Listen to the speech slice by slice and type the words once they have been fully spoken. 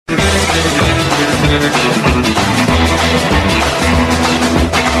Hello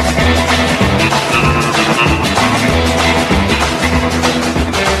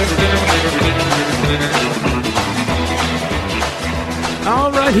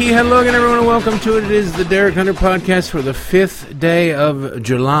again, everyone, and welcome to it. It is the Derek Hunter Podcast for the 5th day of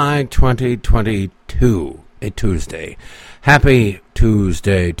July 2022, a Tuesday. Happy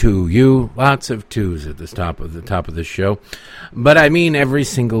Tuesday to you. Lots of twos at the top of the show, but I mean every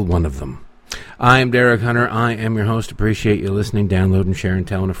single one of them. I am Derek Hunter. I am your host. Appreciate you listening, downloading, sharing,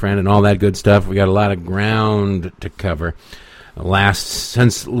 telling a friend, and all that good stuff. We got a lot of ground to cover.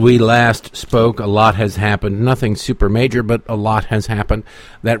 Since we last spoke, a lot has happened. Nothing super major, but a lot has happened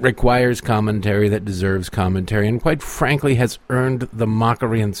that requires commentary, that deserves commentary, and quite frankly has earned the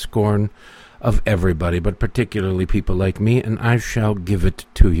mockery and scorn of everybody, but particularly people like me, and I shall give it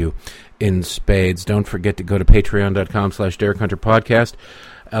to you in spades. Don't forget to go to patreon.com/Derek Hunter Podcast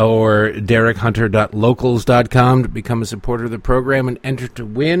or DerekHunter.locals.com to become a supporter of the program and enter to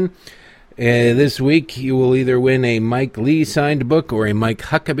win. This week, you will either win a Mike Lee signed book or a Mike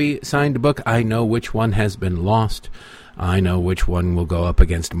Huckabee signed book. I know which one has been lost. I know which one will go up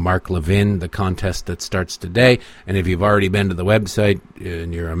against Mark Levin, the contest that starts today. And if you've already been to the website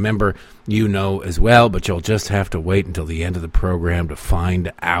and you're a member, you know as well. But you'll just have to wait until the end of the program to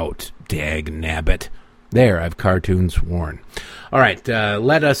find out. Dag nabbit. There, I've cartoon sworn. All right,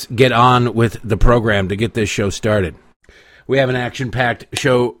 let us get on with the program to get this show started. We have an action-packed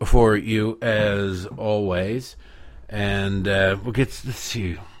show for you, as always, and let's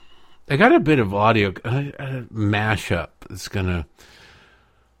see. I got a bit of audio, a mashup that's going to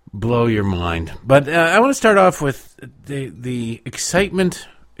blow your mind. But I want to start off with the excitement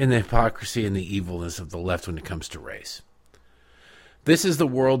and the hypocrisy and the evilness of the left when it comes to race. This is the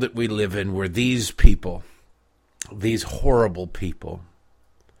world that we live in, where these people, these horrible people,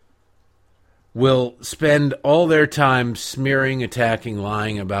 will spend all their time smearing, attacking,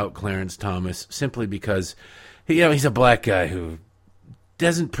 lying about Clarence Thomas simply because, he's a black guy who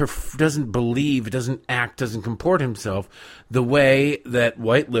doesn't believe, doesn't act, doesn't comport himself the way that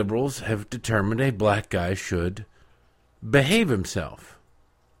white liberals have determined a black guy should behave himself.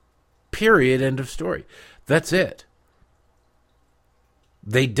 Period. End of story. That's it.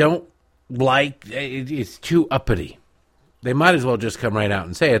 They don't like, it's too uppity. They might as well just come right out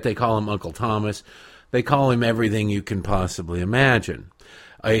and say it. They call him Uncle Thomas. They call him everything you can possibly imagine.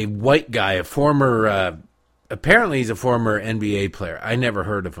 A white guy, apparently he's a former NBA player. I never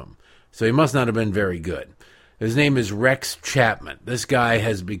heard of him, so he must not have been very good. His name is Rex Chapman. This guy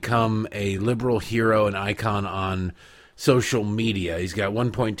has become a liberal hero and icon on social media. He's got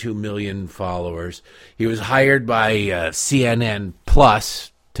 1.2 million followers. He was hired by CNN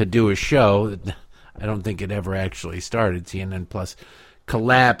Plus to do a show. I don't think it ever actually started. CNN Plus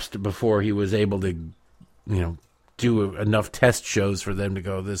collapsed before he was able to, do enough test shows for them to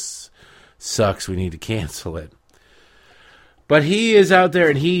go, this sucks, we need to cancel it. But he is out there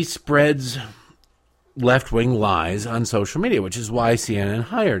and he spreads left-wing lies on social media, which is why CNN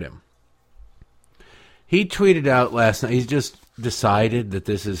hired him. He tweeted out last night, he's just decided that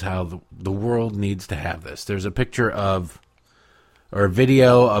this is how the world needs to have this. There's a picture of, or a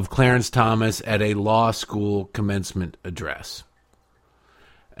video of Clarence Thomas at a law school commencement address.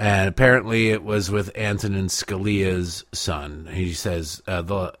 And apparently it was with Antonin Scalia's son. He says,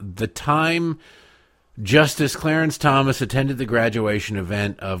 the time Justice Clarence Thomas attended the graduation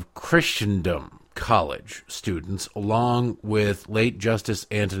event of Christendom College students along with late Justice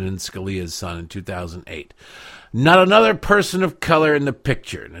Antonin Scalia's son in 2008. Not another person of color in the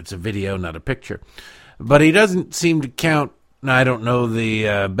picture. And it's a video, not a picture. But he doesn't seem to count. I don't know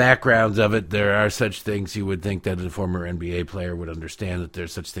the backgrounds of it. There are such things. You would think that a former NBA player would understand that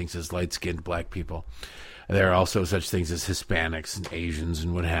there's such things as light-skinned black people. There are also such things as Hispanics and Asians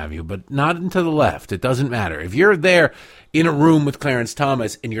and what have you, but not into the left. It doesn't matter. If you're there in a room with Clarence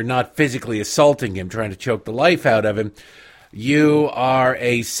Thomas and you're not physically assaulting him, trying to choke the life out of him, you are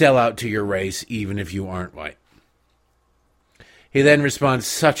a sellout to your race, even if you aren't white. He then responds,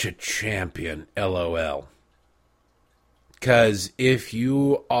 such a champion, LOL. Because if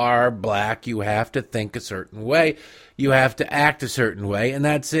you are black, you have to think a certain way. You have to act a certain way, and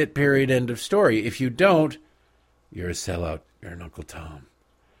that's it, period, end of story. If you don't, you're a sellout. You're an Uncle Tom.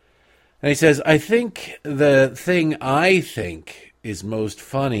 And he says, I think the thing I think is most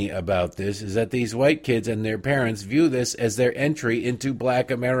funny about this is that these white kids and their parents view this as their entry into black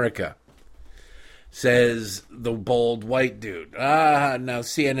America. Says the bold white dude. Now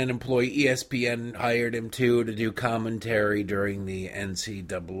CNN employee ESPN hired him too to do commentary during the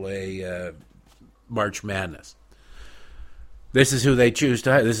NCAA March Madness. This is who they choose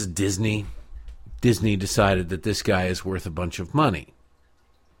to hire. This is Disney. Disney decided that this guy is worth a bunch of money.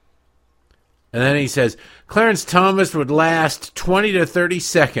 And then he says, Clarence Thomas would last 20 to 30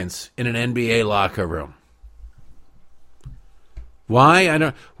 seconds in an NBA locker room. Why? I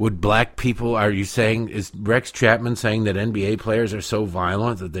don't. Would black people, are you saying, is Rex Chapman saying that NBA players are so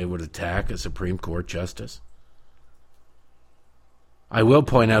violent that they would attack a Supreme Court justice? I will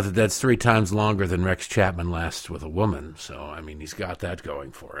point out that that's 3 times longer than Rex Chapman lasts with a woman. So, I mean, he's got that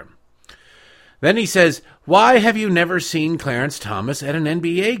going for him. Then he says, why have you never seen Clarence Thomas at an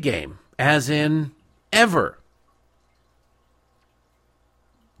NBA game? As in, ever.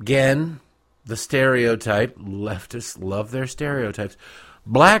 Again, the stereotype. Leftists love their stereotypes.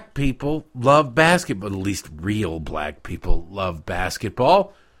 Black people love basketball. At least real black people love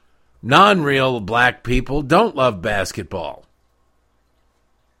basketball. Non-real black people don't love basketball.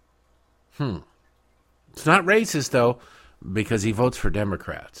 It's not racist, though, because he votes for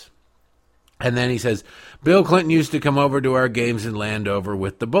Democrats. And then he says, Bill Clinton used to come over to our games in Landover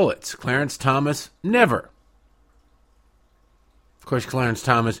with the Bullets. Clarence Thomas, never. Of course, Clarence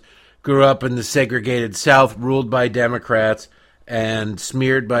Thomas grew up in the segregated South, ruled by Democrats and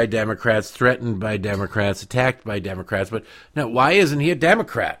smeared by Democrats, threatened by Democrats, attacked by Democrats. But now, why isn't he a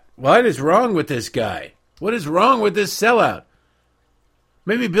Democrat? What is wrong with this guy? What is wrong with this sellout?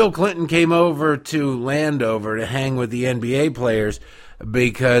 Maybe Bill Clinton came over to Landover to hang with the NBA players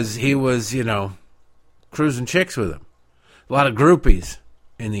because he was, cruising chicks with them. A lot of groupies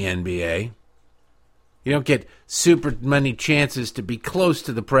in the NBA. You don't get super many chances to be close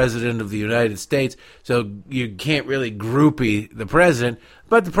to the President of the United States, so you can't really groupie the President,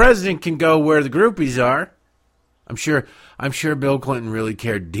 but the President can go where the groupies are. I'm sure Bill Clinton really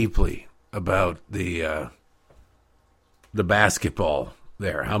cared deeply about the basketball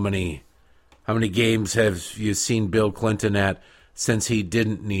there. How many games have you seen Bill Clinton at since he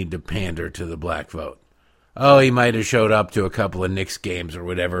didn't need to pander to the black vote? Oh, he might have showed up to a couple of Knicks games or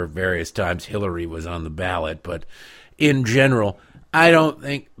whatever various times Hillary was on the ballot, but in general, I don't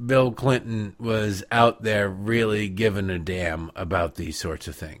think Bill Clinton was out there really giving a damn about these sorts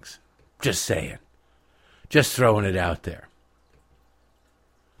of things. Just saying. Just throwing it out there.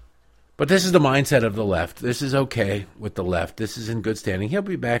 But this is the mindset of the left. This is okay with the left. This is in good standing. He'll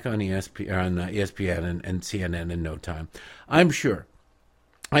be back on ESPN and CNN in no time. I'm sure.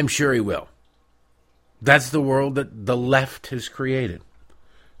 I'm sure he will. That's the world that the left has created.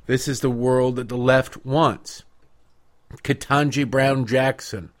 This is the world that the left wants. Ketanji Brown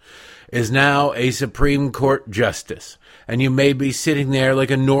Jackson is now a Supreme Court justice. And you may be sitting there like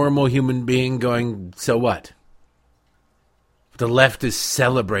a normal human being going, so what? The left is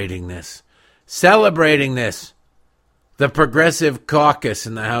celebrating this. Celebrating this. The Progressive Caucus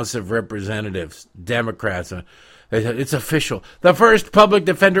in the House of Representatives, Democrats, it's official. The first public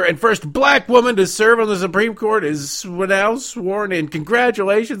defender and first black woman to serve on the Supreme Court is now sworn in.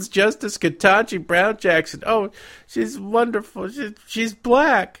 Congratulations, Justice Ketanji Brown Jackson. Oh, she's wonderful. She's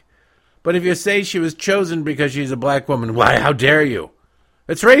black. But if you say she was chosen because she's a black woman, why, how dare you?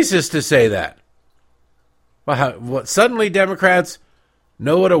 It's racist to say that. Well, suddenly Democrats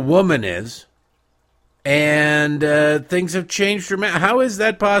know what a woman is, and things have changed dramatically. How is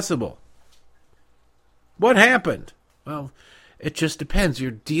that possible? What happened? Well, it just depends.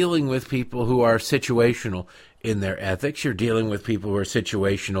 You're dealing with people who are situational in their ethics. You're dealing with people who are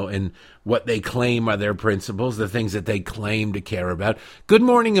situational in what they claim are their principles, the things that they claim to care about. Good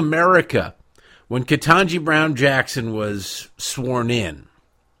Morning America, when Ketanji Brown Jackson was sworn in,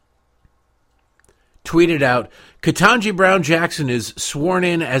 tweeted out, Ketanji Brown Jackson is sworn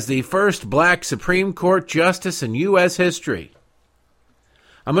in as the first black Supreme Court justice in U.S. history.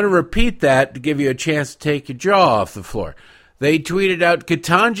 I'm going to repeat that to give you a chance to take your jaw off the floor. They tweeted out,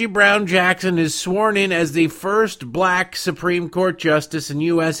 Ketanji Brown Jackson is sworn in as the first black Supreme Court justice in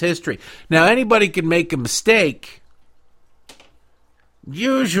U.S. history. Now, anybody can make a mistake.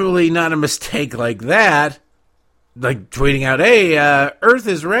 Usually not a mistake like that. Like tweeting out, hey, Earth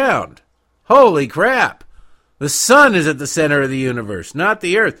is round. Holy crap. The sun is at the center of the universe, not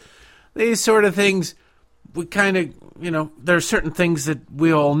the earth. These sort of things, we kind of, there are certain things that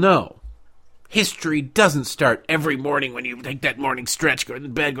we all know. History doesn't start every morning when you take that morning stretch, go to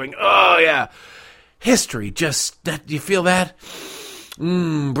bed going, oh yeah. History, you feel that?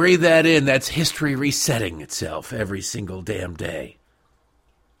 Breathe that in. That's history resetting itself every single damn day.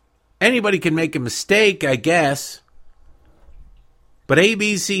 Anybody can make a mistake, I guess. But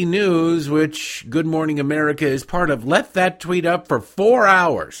ABC News, which Good Morning America is part of, let that tweet up for 4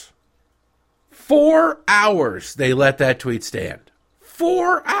 hours. 4 hours they let that tweet stand.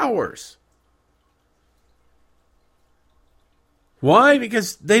 4 hours. Why?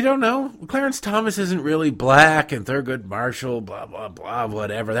 Because they don't know. Clarence Thomas isn't really black, and Thurgood Marshall, blah, blah, blah,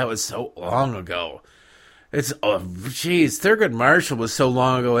 whatever. That was so long ago. Thurgood Marshall was so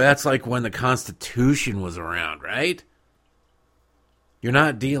long ago. That's like when the Constitution was around, right? You're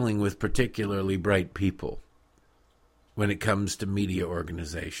not dealing with particularly bright people when it comes to media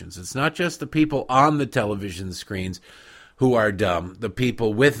organizations. It's not just the people on the television screens who are dumb, the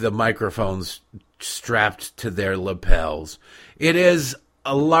people with the microphones strapped to their lapels. It is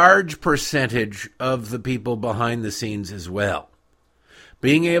a large percentage of the people behind the scenes as well.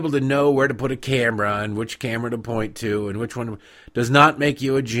 Being able to know where to put a camera and which camera to point to and which one does not make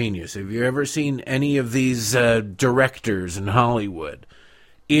you a genius. Have you ever seen any of these directors in Hollywood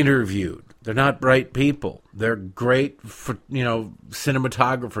interviewed? They're not bright people. They're great,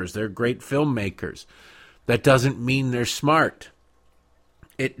 cinematographers. They're great filmmakers. That doesn't mean they're smart.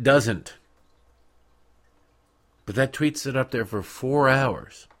 It doesn't. But that tweet stood up there for 4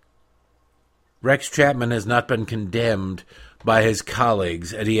 hours. Rex Chapman has not been condemned by his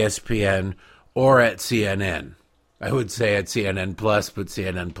colleagues at ESPN or at CNN. I would say at CNN Plus, but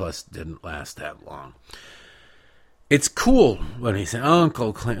CNN Plus didn't last that long. It's cool when he said,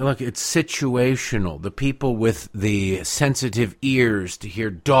 Uncle Clint, look, it's situational. The people with the sensitive ears to hear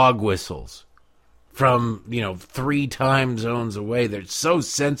dog whistles from, 3 time zones away. They're so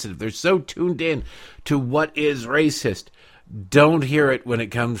sensitive. They're so tuned in to what is racist. Don't hear it when it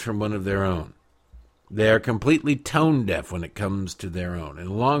comes from one of their own. They're completely tone deaf when it comes to their own. And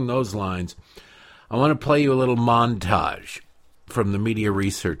along those lines, I want to play you a little montage from the Media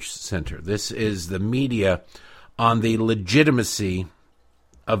Research Center. This is the media on the legitimacy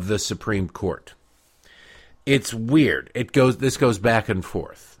of the Supreme Court. It's weird. This goes back and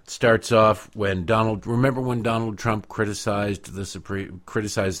forth. It starts off when remember when Donald Trump criticized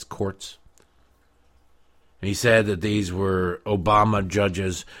courts? And he said that these were Obama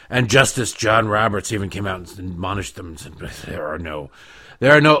judges, and Justice John Roberts even came out and admonished them and said, there are no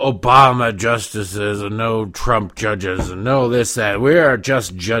Obama justices and no Trump judges and no this, that. We are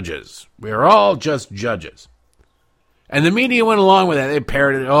just judges. We are all just judges. And the media went along with that. They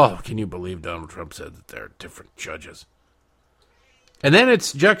parroted it. Oh, can you believe Donald Trump said that they're different judges? And then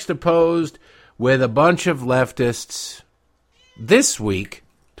it's juxtaposed with a bunch of leftists this week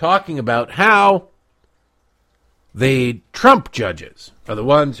talking about how the Trump judges are the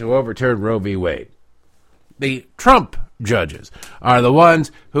ones who overturned Roe v. Wade. The Trump judges are the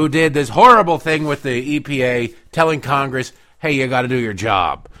ones who did this horrible thing with the EPA telling Congress, hey, you got to do your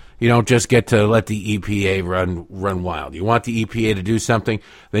job. You don't just get to let the EPA run wild. You want the EPA to do something,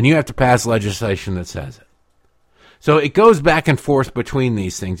 then you have to pass legislation that says it. So it goes back and forth between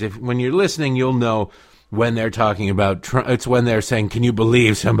these things. When you're listening, you'll know when they're talking about Trump. It's when they're saying, can you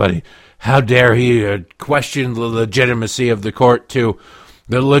believe somebody? How dare he question the legitimacy of the court to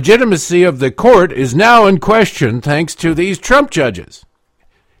the legitimacy of the court is now in question thanks to these Trump judges.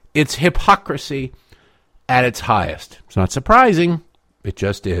 It's hypocrisy at its highest. It's not surprising. It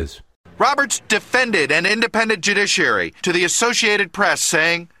just is. Roberts defended an independent judiciary to the Associated Press,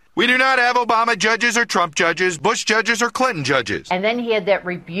 saying, we do not have Obama judges or Trump judges, Bush judges or Clinton judges. And then he had that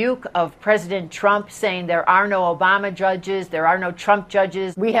rebuke of President Trump saying there are no Obama judges, there are no Trump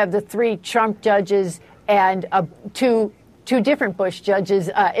judges. We have the 3 Trump judges and two different Bush judges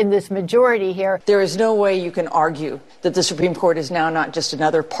in this majority here. There is no way you can argue that the Supreme Court is now not just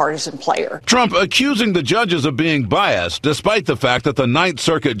another partisan player. Trump accusing the judges of being biased, despite the fact that the Ninth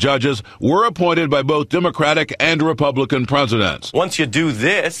Circuit judges were appointed by both Democratic and Republican presidents. Once you do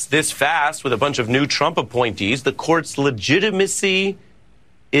this fast with a bunch of new Trump appointees, the court's legitimacy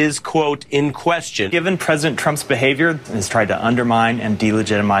is, quote, in question. Given President Trump's behavior has tried to undermine and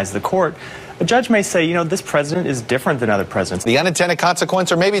delegitimize the court, a judge may say, this president is different than other presidents. The unintended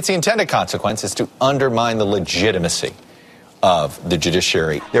consequence, or maybe it's the intended consequence, is to undermine the legitimacy of the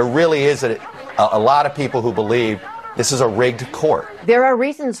judiciary. There really is a lot of people who believe this is a rigged court. There are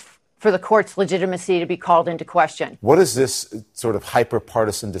reasons for the court's legitimacy to be called into question. What is this sort of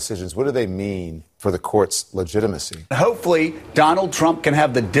hyper-partisan decisions? What do they mean for the court's legitimacy? Hopefully, Donald Trump can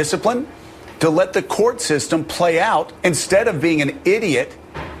have the discipline to let the court system play out instead of being an idiot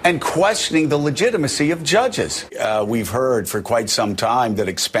and questioning the legitimacy of judges. We've heard for quite some time that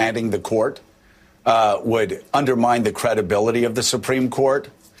expanding the court would undermine the credibility of the Supreme Court.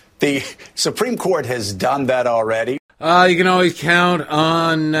 The Supreme Court has done that already. You can always count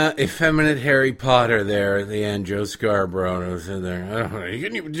on effeminate Harry Potter there at the end, Joe Scarborough. Was in there.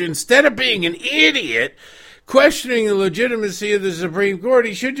 Instead of being an idiot, questioning the legitimacy of the Supreme Court,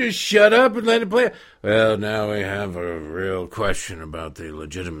 he should just shut up and let it play. Well, now we have a real question about the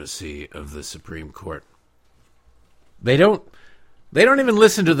legitimacy of the Supreme Court. They don't They don't even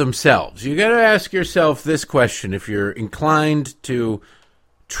listen to themselves. You got to ask yourself this question if you're inclined to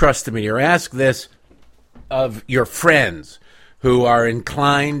trust the media. Or ask this of your friends who are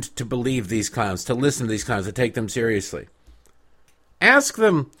inclined to believe these clowns, to listen to these clowns, to take them seriously. Ask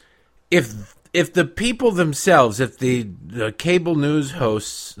them if the people themselves, if the cable news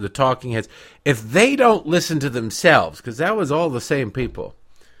hosts, the talking heads, if they don't listen to themselves, because that was all the same people,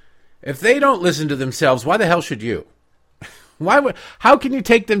 if they don't listen to themselves, why the hell should you? How can you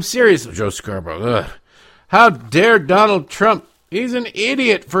take them seriously? Joe Scarborough, ugh. How dare Donald Trump? He's an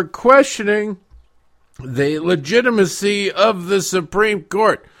idiot for questioning the legitimacy of the Supreme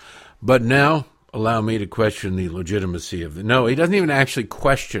Court. But now, allow me to question the legitimacy of the... No, he doesn't even actually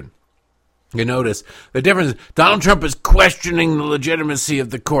question. You notice the difference. Donald Trump is questioning the legitimacy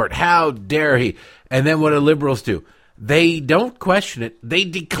of the court. How dare he? And then what do liberals do? They don't question it. They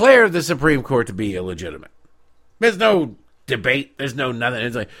declare the Supreme Court to be illegitimate. There's no debate. There's no nothing.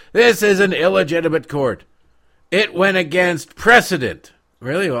 It's like, this is an illegitimate court. It went against precedent.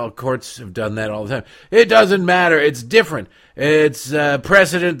 Really? Well, courts have done that all the time. It doesn't matter. It's different. It's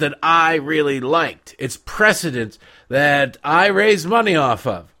precedent that I really liked. It's precedent that I raised money off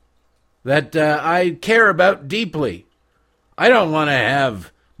of, that I care about deeply. I don't want to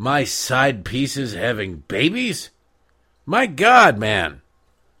have my side pieces having babies. My God, man.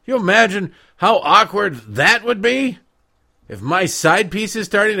 Can you imagine how awkward that would be? If my side pieces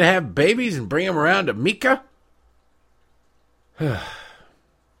started to have babies and bring them around to Mika? My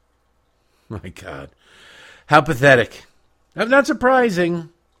God. How pathetic. Not surprising,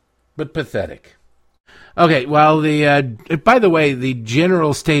 but pathetic. Okay, well, by the way, the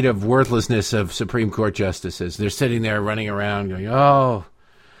general state of worthlessness of Supreme Court justices, they're sitting there running around going, oh,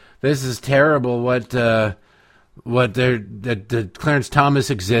 this is terrible that Clarence Thomas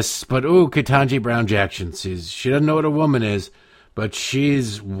exists, but Ketanji Brown Jackson, she doesn't know what a woman is, but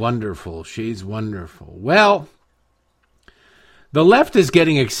she's wonderful. She's wonderful. Well, the left is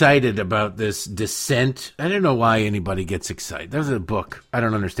getting excited about this dissent. I don't know why anybody gets excited. There's a book. I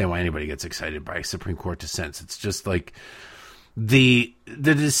don't understand why anybody gets excited by Supreme Court dissents. It's just like the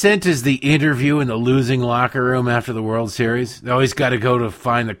dissent is the interview in the losing locker room after the World Series. They always got to go to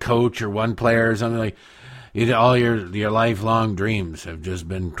find the coach or one player or something like. All your lifelong dreams have just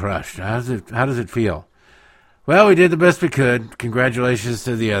been crushed. How does it feel? Well, we did the best we could. Congratulations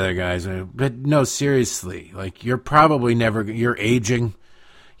to the other guys. But no, seriously, like you're aging.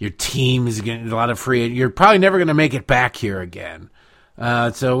 Your team is getting a lot of free. You're probably never going to make it back here again.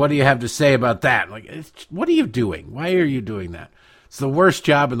 So what do you have to say about that? Like, what are you doing? Why are you doing that? It's the worst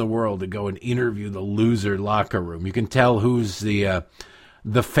job in the world to go and interview the loser locker room. You can tell who's the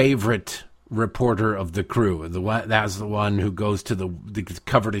favorite reporter of the crew. That's the one who goes to the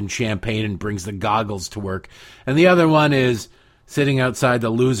covered in champagne and brings the goggles to work. And the other one is sitting outside the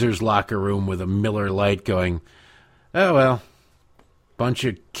loser's locker room with a Miller Lite going, oh, well, bunch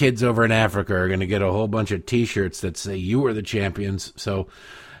of kids over in Africa are going to get a whole bunch of T-shirts that say you were the champions. So,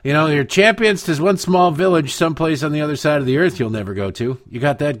 you're champions to one small village someplace on the other side of the earth you'll never go to. You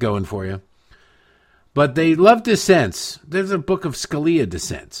got that going for you. But they love dissents. There's a book of Scalia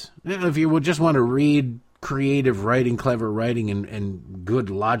dissents. If you would just want to read creative writing, clever writing, and good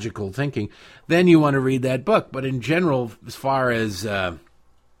logical thinking, then you want to read that book. But in general, as far as the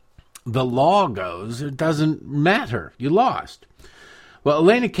law goes, it doesn't matter. You lost. Well,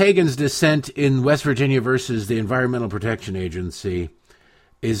 Elena Kagan's dissent in West Virginia versus the Environmental Protection Agency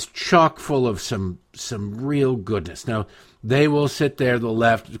is chock full of some real goodness. Now, they will sit there, the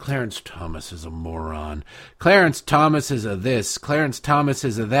left, Clarence Thomas is a moron. Clarence Thomas is a this. Clarence Thomas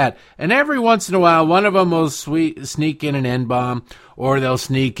is a that. And every once in a while, one of them will sneak in an N-bomb, or they'll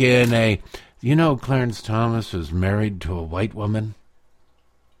sneak in Clarence Thomas is married to a white woman.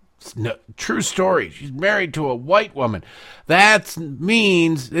 No, true story. She's married to a white woman. That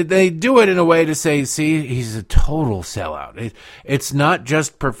means they do it in a way to say, see, he's a total sellout. It's not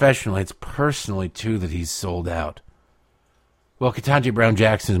just professionally, it's personally, too, that he's sold out. Well, Ketanji Brown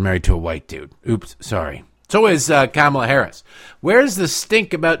Jackson is married to a white dude. Oops, sorry. So is Kamala Harris. Where's the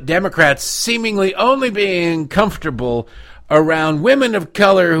stink about Democrats seemingly only being comfortable around women of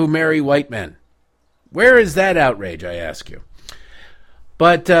color who marry white men? Where is that outrage, I ask you?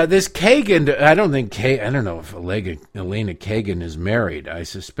 But this Kagan, I don't know if Elena Kagan is married. I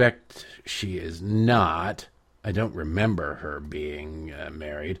suspect she is not. I don't remember her being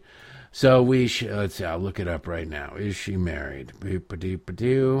married. So let's see, I'll look it up right now. Is she married?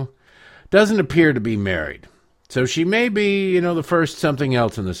 Doesn't appear to be married. So she may be, the first something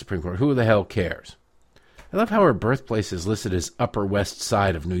else in the Supreme Court. Who the hell cares? I love how her birthplace is listed as Upper West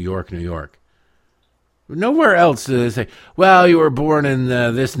Side of New York, New York. Nowhere else do they say, well, you were born in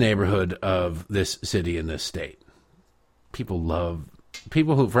this neighborhood of this city in this state. People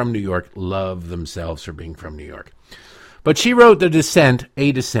who from New York love themselves for being from New York. But she wrote A Dissent,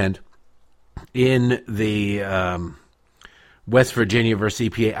 in the West Virginia versus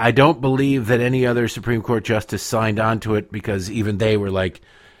EPA. I don't believe that any other Supreme Court justice signed on to it because even they were like,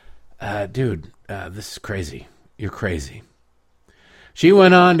 dude, this is crazy. You're crazy. She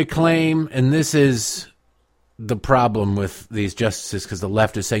went on to claim, and this is the problem with these justices, because the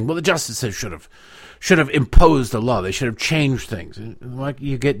left is saying, well, the justices should have imposed the law. They should have changed things. Like,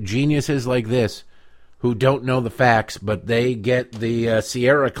 you get geniuses like this who don't know the facts, but they get the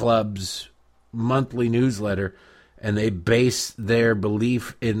Sierra Club's monthly newsletter, and they base their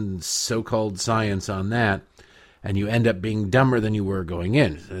belief in so-called science on that, and you end up being dumber than you were going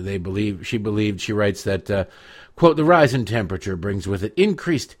in. She writes that, quote, the rise in temperature brings with it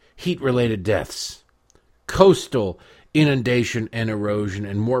increased heat-related deaths, coastal inundation and erosion,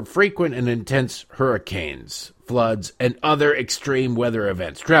 and more frequent and intense hurricanes, floods, and other extreme weather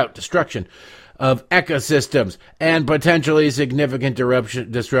events, drought, destruction of ecosystems, and potentially significant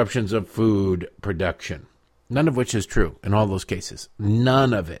disruptions of food production. None of which is true in all those cases.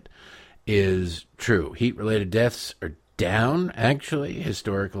 None of it is true. Heat-related deaths are down, actually.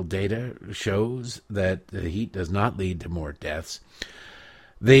 Historical data shows that the heat does not lead to more deaths.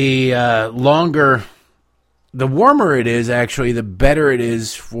 The warmer it is, actually, the better it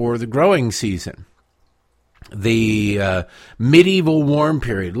is for the growing season. The medieval warm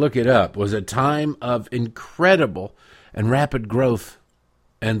period, look it up, was a time of incredible and rapid growth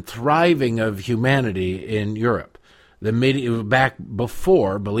and thriving of humanity in Europe. Back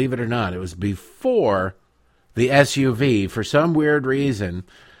before, believe it or not, it was before the SUV. For some weird reason,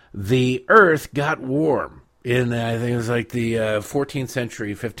 the earth got warm in, I think it was like the 14th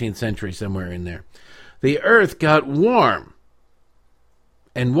century, 15th century, somewhere in there. The earth got warm.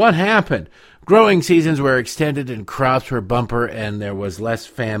 And what happened? Growing seasons were extended and crops were bumper, and there was less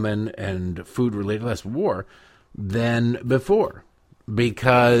famine and food-related, less war than before,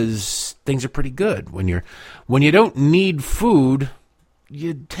 because things are pretty good. When you don't need food,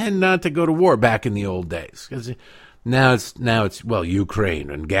 you tend not to go to war back in the old days, because now it's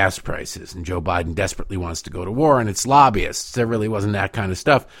Ukraine and gas prices, and Joe Biden desperately wants to go to war, and it's lobbyists. There really wasn't that kind of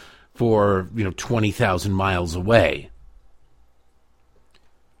stuff for 20,000 miles away.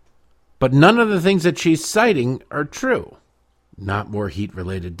 But none of the things that she's citing are true. Not more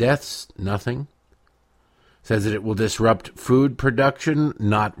heat-related deaths, nothing. Says that it will disrupt food production,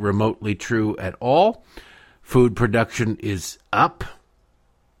 not remotely true at all. Food production is up.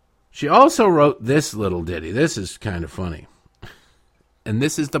 She also wrote this little ditty. This is kind of funny. And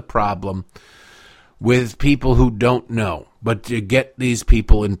this is the problem with people who don't know, but to get these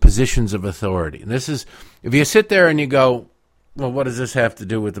people in positions of authority. And this is, if you sit there and you go, well, what does this have to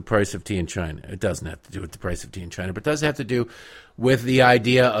do with the price of tea in China? It doesn't have to do with the price of tea in China, but it does have to do with the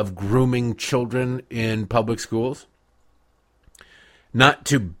idea of grooming children in public schools. Not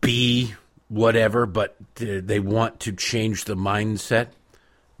to be whatever, but they want to change the mindset.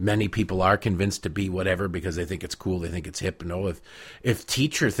 Many people are convinced to be whatever because they think it's cool, they think it's hip. No, if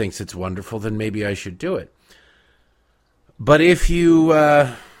teacher thinks it's wonderful, then maybe I should do it. But if you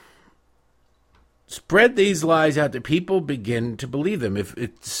spread these lies out there, people begin to believe them. If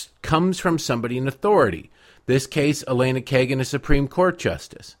it comes from somebody in authority, this case, Elena Kagan, a Supreme Court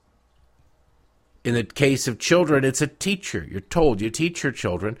justice. In the case of children, it's a teacher. You're told, you teach your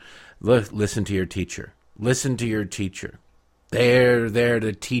children, listen to your teacher. Listen to your teacher. They're there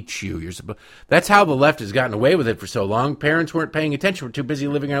to teach you. That's how the left has gotten away with it for so long. Parents weren't paying attention. We're too busy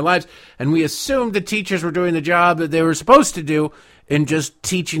living our lives. And we assumed the teachers were doing the job that they were supposed to do in just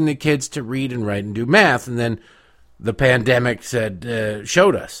teaching the kids to read and write and do math. And then the pandemic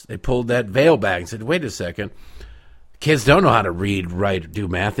showed us. They pulled that veil back and said, wait a second. Kids don't know how to read, write, do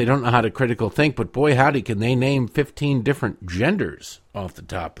math. They don't know how to critical think. But boy, howdy, can they name 15 different genders off the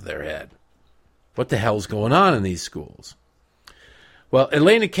top of their head. What the hell's going on in these schools? Well,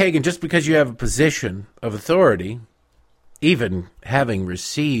 Elena Kagan, just because you have a position of authority, even having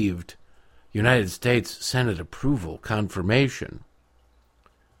received United States Senate approval, confirmation,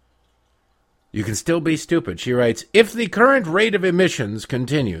 you can still be stupid. She writes, if the current rate of emissions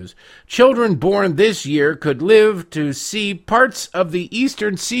continues, children born this year could live to see parts of the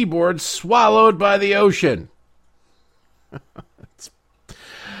eastern seaboard swallowed by the ocean.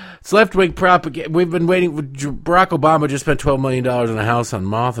 It's left-wing propaganda. We've been waiting. Barack Obama just spent $12 million on a house on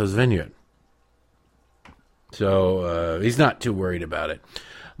Martha's Vineyard. So he's not too worried about it.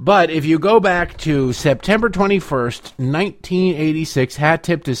 But if you go back to September 21st, 1986, hat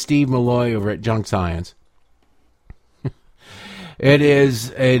tip to Steve Malloy over at Junk Science. It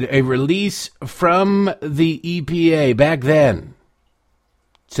is a release from the EPA back then,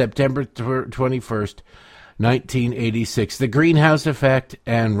 September 21st, 1986. The greenhouse effect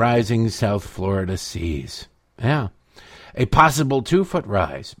and rising South Florida seas. Yeah. A possible 2-foot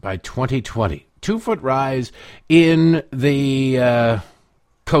rise by 2020. 2-foot rise in the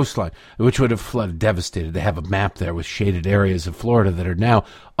coastline, which would have flooded, devastated. They have a map there with shaded areas of Florida that are now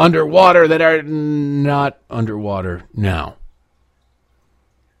underwater, that are not underwater now.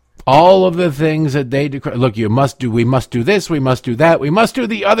 All of the things that they declare, look, we must do this, we must do that, we must do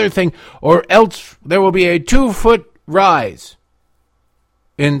the other thing, or else there will be a 2-foot rise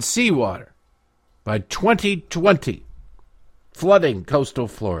in seawater by 2020, flooding coastal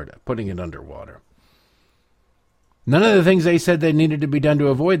Florida, putting it underwater. None of the things they said they needed to be done to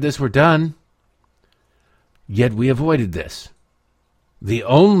avoid this were done, yet we avoided this. The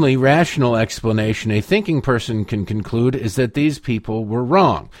only rational explanation a thinking person can conclude is that these people were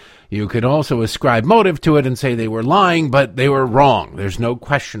wrong. You could also ascribe motive to it and say they were lying, but they were wrong. There's no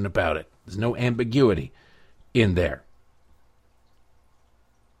question about it. There's no ambiguity in there.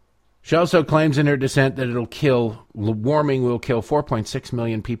 She also claims in her dissent that warming will kill 4.6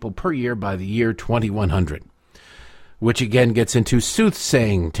 million people per year by the year 2100, which again gets into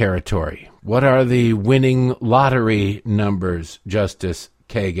soothsaying territory. What are the winning lottery numbers, Justice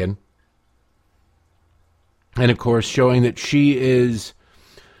Kagan? And, of course, showing that she is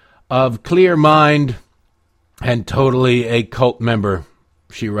of clear mind and totally a cult member.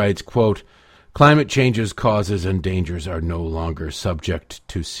 She writes, quote, "Climate change's causes and dangers are no longer subject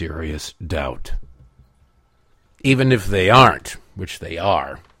to serious doubt." Even if they aren't, which they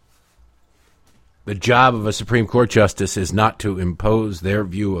are. The job of a Supreme Court justice is not to impose their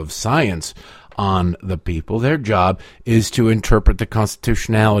view of science on the people. Their job is to interpret the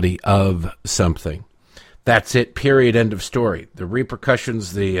constitutionality of something. That's it, period, end of story. The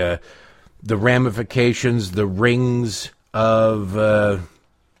repercussions, the ramifications, the rings of the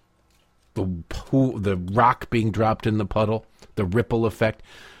rock being dropped in the puddle, the ripple effect,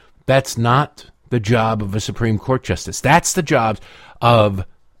 that's not the job of a Supreme Court justice. That's the job of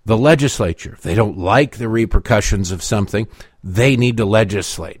the legislature. If they don't like the repercussions of something, they need to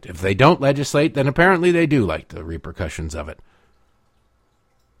legislate. If they don't legislate, then apparently they do like the repercussions of it.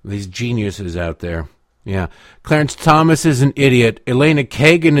 These geniuses out there. Yeah. Clarence Thomas is an idiot. Elena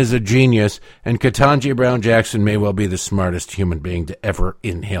Kagan is a genius. And Ketanji Brown Jackson may well be the smartest human being to ever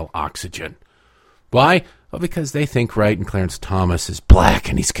inhale oxygen. Why? Well, because they think right, and Clarence Thomas is black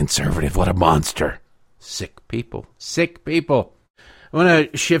and he's conservative. What a monster. Sick people. Sick people. I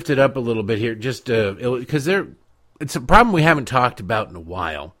want to shift it up a little bit here, just because it's a problem we haven't talked about in a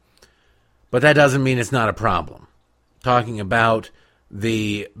while, but that doesn't mean it's not a problem. Talking about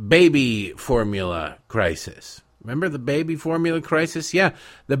the baby formula crisis. Remember the baby formula crisis? Yeah,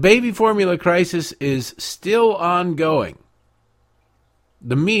 the baby formula crisis is still ongoing.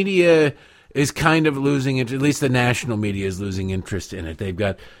 The media is kind of losing it. At least the national media is losing interest in it. They've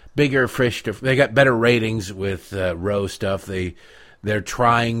got bigger fish. They got better ratings with Roe stuff. They're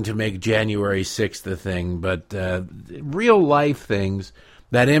trying to make January 6th a thing, but real life things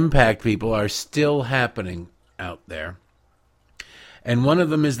that impact people are still happening out there. And one of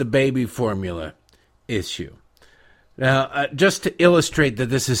them is the baby formula issue. Now, just to illustrate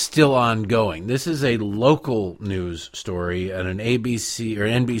that this is still ongoing, this is a local news story at an ABC or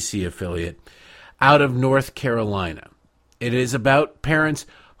NBC affiliate out of North Carolina. It is about parents.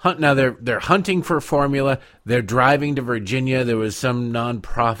 Now, they're hunting for formula. They're driving to Virginia. There was some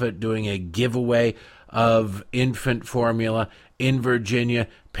nonprofit doing a giveaway of infant formula in Virginia.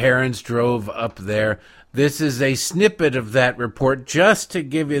 Parents drove up there. This is a snippet of that report just to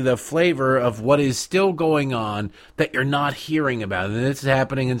give you the flavor of what is still going on that you're not hearing about. And this is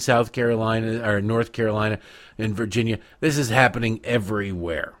happening in South Carolina or North Carolina and Virginia. This is happening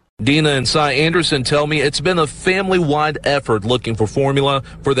everywhere. Dina and Cy Anderson tell me it's been a family-wide effort looking for formula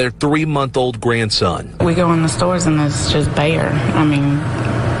for their 3-month-old grandson. We go in the stores and it's just bare. I mean,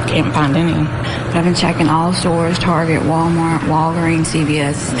 can't find any. I've been checking all stores, Target, Walmart, Walgreens,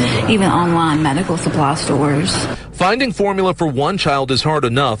 CVS, even online medical supply stores. Finding formula for one child is hard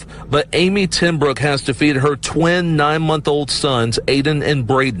enough, but Amy Timbrook has to feed her twin 9-month-old sons, Aiden and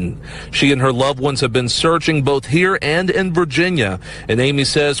Braden. She and her loved ones have been searching both here and in Virginia. And Amy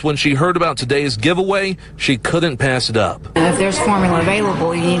says when she heard about today's giveaway, she couldn't pass it up. If there's formula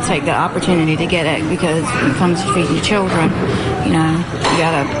available, you need to take the opportunity to get it, because when it comes to feeding your children, you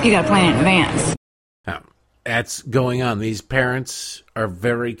gotta plan in advance. That's going on. These parents are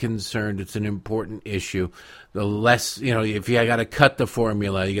very concerned. It's an important issue. The less, if you got to cut the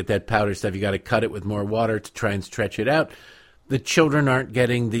formula, you get that powder stuff, you got to cut it with more water to try and stretch it out. the children aren't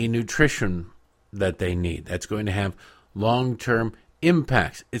getting the nutrition that they need. That's going to have long-term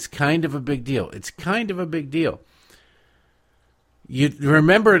impacts. It's kind of a big deal. You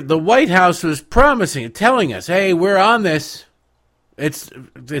remember the White House was promising, telling us, hey, we're on this.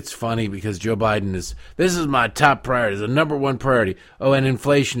 It's funny because Joe Biden this is my top priority, the number one priority. Oh, and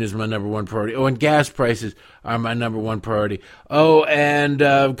inflation is my number one priority. Oh, and gas prices are my number one priority. Oh, and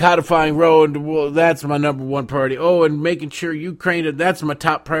codifying Roe, and that's my number one priority. Oh, and making sure Ukraine, that's my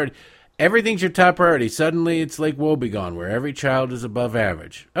top priority. Everything's your top priority. Suddenly it's like woebegone, where every child is above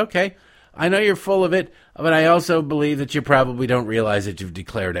average. Okay, I know you're full of it, but I also believe that you probably don't realize that you've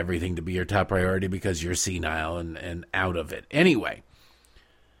declared everything to be your top priority because you're senile and out of it. Anyway,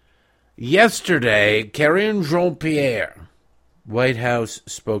 yesterday, Karine Jean-Pierre, White House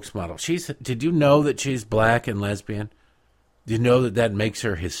spokesmodel. Did you know that she's black and lesbian? Do you know that makes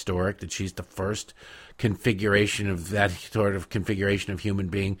her historic, that she's the first configuration of that sort of configuration of human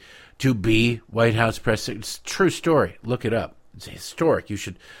being to be White House press? It's a true story. Look it up. It's historic. You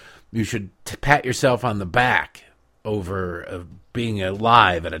should pat yourself on the back over being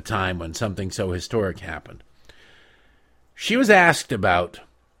alive at a time when something so historic happened. She was asked about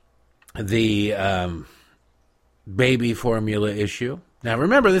the baby formula issue. Now,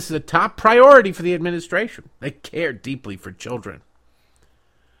 remember, this is a top priority for the administration. They care deeply for children.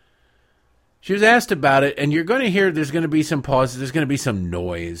 She was asked about it, and you're going to hear there's going to be some pauses. There's going to be some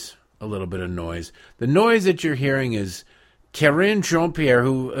noise, a little bit of noise. The noise that you're hearing is Karine Jean-Pierre,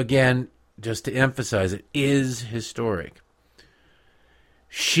 who, again, just to emphasize it, is historic.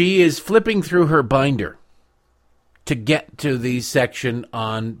 She is flipping through her binder to get to the section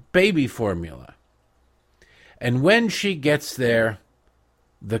on baby formula. And when she gets there,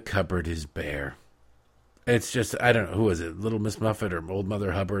 the cupboard is bare. It's just, I don't know, who is it? Little Miss Muffet or Old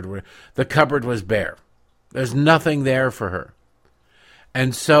Mother Hubbard? The cupboard was bare. There's nothing there for her.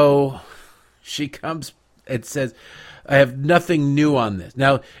 And so she comes and says, I have nothing new on this.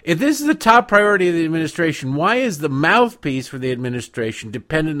 Now, if this is the top priority of the administration, why is the mouthpiece for the administration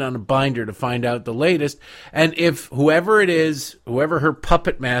dependent on a binder to find out the latest? And if whoever it is, whoever her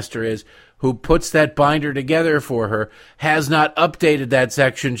puppet master is, who puts that binder together for her, has not updated that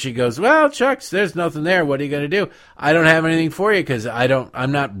section, she goes, well, shucks, there's nothing there. What are you going to do? I don't have anything for you because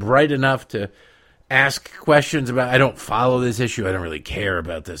I'm not bright enough to ask questions about. I don't follow this issue. I don't really care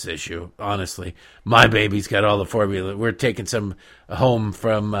about this issue, honestly. My baby's got all the formula. We're taking some home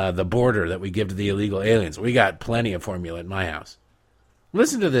from the border that we give to the illegal aliens. We got plenty of formula at my house.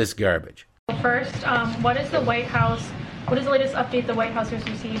 Listen to this garbage. First, what is the latest update the White House has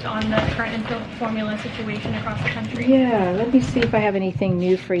received on the current infant formula situation across the country? Yeah, let me see if I have anything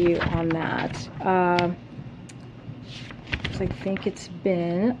new for you on that. I think it's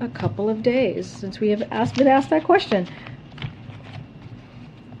been a couple of days since we have been asked that question.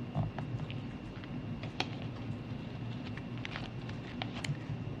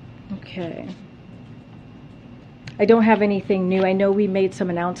 Okay. I don't have anything new. I know we made some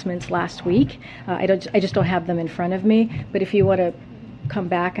announcements last week. I just don't have them in front of me. But if you want to come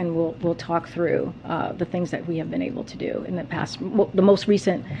back and we'll talk through the things that we have been able to do in the past, the most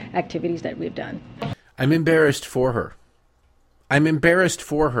recent activities that we've done. I'm embarrassed for her.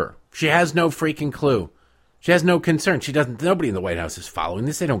 She has no freaking clue. She has no concern. Nobody in the White House is following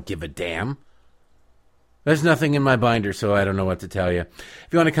this. They don't give a damn. There's nothing in my binder, so I don't know what to tell you. If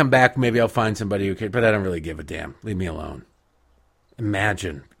you want to come back, maybe I'll find somebody who can, but I don't really give a damn. Leave me alone.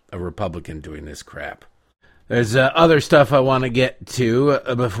 Imagine a Republican doing this crap. There's other stuff I want to get to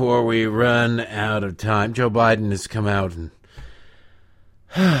before we run out of time. Joe Biden has come out and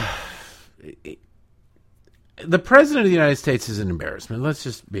the president of the United States is an embarrassment. Let's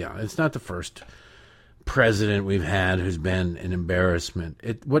just be honest. It's not the first president we've had who's been an embarrassment.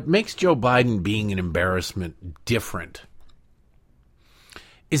 What makes Joe Biden being an embarrassment different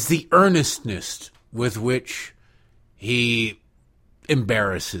is the earnestness with which he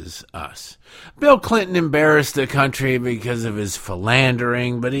embarrasses us. Bill Clinton embarrassed the country because of his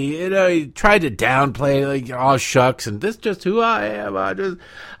philandering, but he tried to downplay, like, oh shucks, and this is just who I am.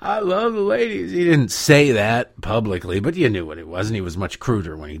 I love the ladies. He didn't say that publicly, but you knew what it was, and he was much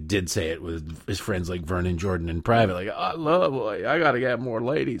cruder when he did say it with his friends like Vernon Jordan in private, like, I got to get more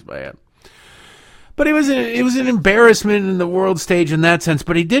ladies, man. But it was an embarrassment in the world stage in that sense,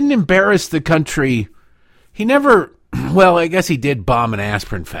 but he didn't embarrass the country. He never. Well, I guess he did bomb an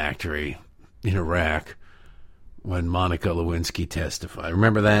aspirin factory in Iraq when Monica Lewinsky testified.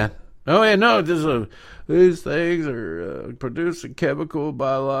 Remember that? Oh, yeah, no, these things are producing chemical,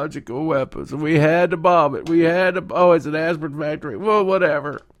 biological weapons, and we had to bomb it. It's an aspirin factory. Well,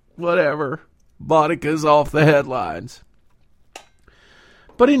 whatever. Monica's off the headlines.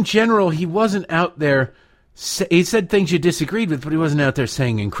 But in general, he wasn't out there. He said things you disagreed with, but he wasn't out there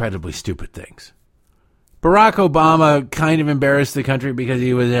saying incredibly stupid things. Barack Obama kind of embarrassed the country because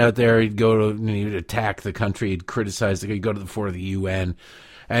he was out there. He'd go to, he'd attack the country. He'd criticize he'd go to the floor of the UN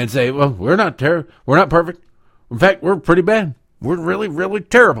and say, well, we're not perfect. In fact, we're pretty bad. We're really, really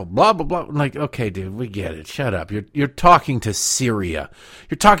terrible. Blah, blah, blah. I'm like, okay, dude, we get it. Shut up. You're talking to Syria.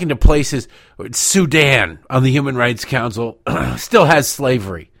 You're talking to places. Sudan on the Human Rights Council still has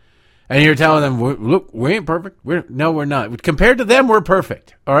slavery. And you're telling them, look, we ain't perfect. No, we're not. Compared to them, we're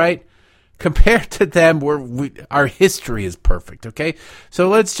perfect. All right? Compared to them, our history is perfect. Okay? So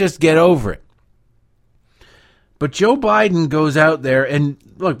let's just get over it. But Joe Biden goes out there, and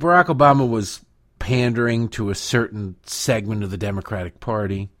look, Barack Obama was pandering to a certain segment of the Democratic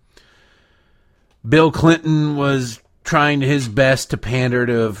Party. Bill Clinton was trying his best to pander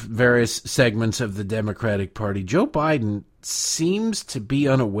to various segments of the Democratic Party. Joe Biden seems to be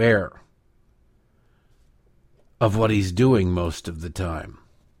unaware of what he's doing most of the time,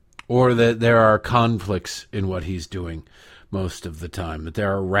 or that there are conflicts in what he's doing most of the time, that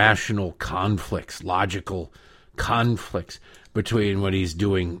there are rational conflicts, logical conflicts between what he's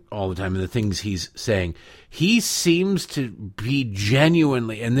doing all the time and the things he's saying. He seems to be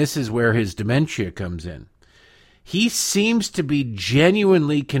genuinely, and this is where his dementia comes in, he seems to be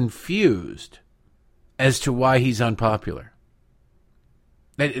genuinely confused as to why he's unpopular.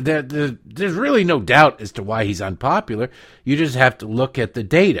 There's really no doubt as to why he's unpopular. You just have to look at the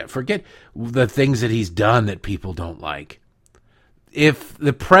data. Forget the things that he's done that people don't like. If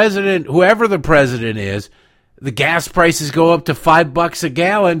the president, whoever the president is, the gas prices go up to $5 a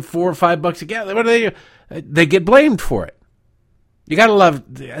gallon, $4 or $5 a gallon, what do they get blamed for it. You got to love,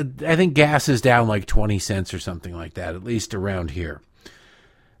 I think gas is down like 20 cents or something like that, at least around here.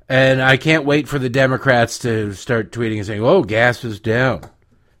 And I can't wait for the Democrats to start tweeting and saying, oh, gas is down.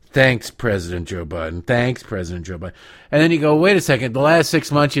 Thanks, President Joe Biden. Thanks, President Joe Biden. And then you go, wait a second. The last 6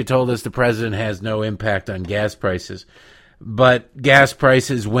 months you told us the president has no impact on gas prices. But gas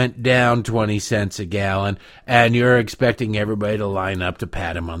prices went down 20 cents a gallon, and you're expecting everybody to line up to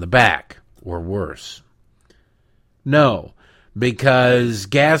pat him on the back, or worse. No, because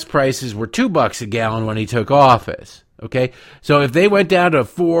gas prices were $2 a gallon when he took office. Okay? So if they went down to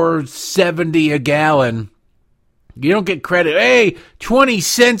 $4.70 a gallon, you don't get credit. Hey, 20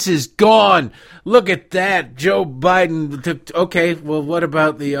 cents is gone. Look at that. Joe Biden took. Okay, well, what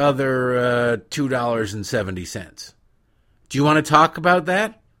about the other $2.70? Do you want to talk about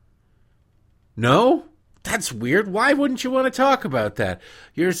that? No? That's weird. Why wouldn't you want to talk about that?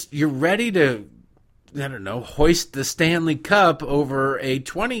 You're ready to, I don't know, hoist the Stanley Cup over a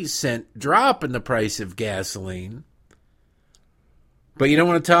 20-cent drop in the price of gasoline. But you don't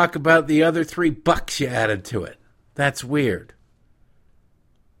want to talk about the other $3 you added to it. That's weird.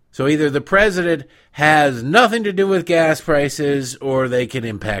 So either the president has nothing to do with gas prices or they can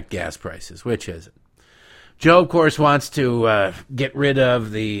impact gas prices. Which is it? Joe, of course, wants to get rid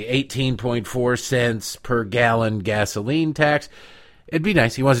of the 18.4 cents per gallon gasoline tax. It'd be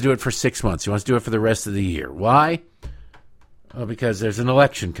nice. He wants to do it for 6 months. He wants to do it for the rest of the year. Why? Well, because there's an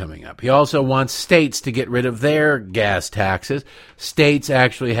election coming up. He also wants states to get rid of their gas taxes. States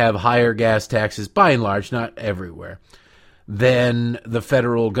actually have higher gas taxes, by and large, not everywhere, than the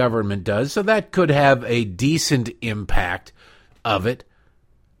federal government does. So that could have a decent impact of it.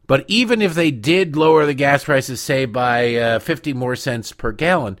 But even if they did lower the gas prices, say, by 50 more cents per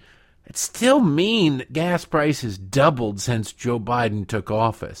gallon, it still mean gas prices doubled since Joe Biden took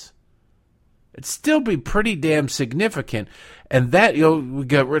office. It'd still be pretty damn significant. And that, we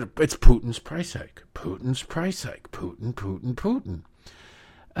got rid of, it's Putin's price hike. Putin's price hike. Putin.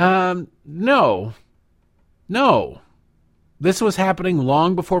 No. This was happening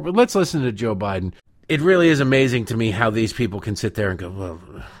long before, but let's listen to Joe Biden. It really is amazing to me how these people can sit there and go, well,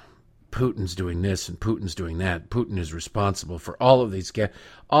 Putin's doing this and Putin's doing that. Putin is responsible for all of these,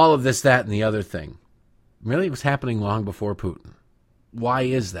 all of this, that, and the other thing. Really, it was happening long before Putin. Why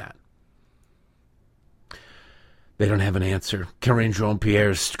is that? They don't have an answer. Karine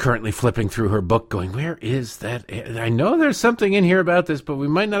Jean-Pierre is currently flipping through her book going, where is that? I know there's something in here about this, but we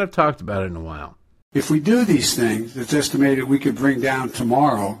might not have talked about it in a while. If we do these things, it's estimated we could bring down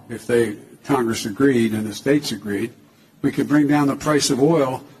tomorrow, if Congress agreed and the states agreed, we could bring down the price of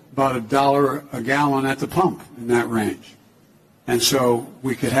oil about $1 a gallon at the pump, in that range. And so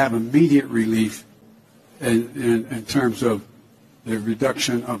we could have immediate relief in terms of the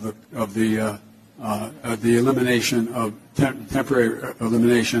reduction of the elimination of temporary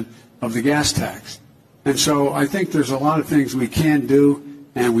elimination of the gas tax. And so I think there's a lot of things we can do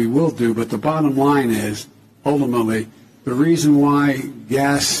and we will do, but the bottom line is, ultimately, The reason why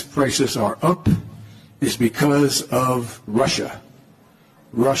gas prices are up is because of Russia.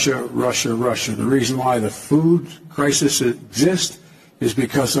 Russia. The reason why the food crisis exists is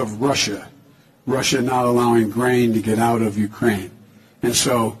because of Russia. Russia not allowing grain to get out of Ukraine. And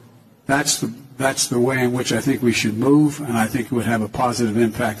so that's the way in which I think we should move, and I think it would have a positive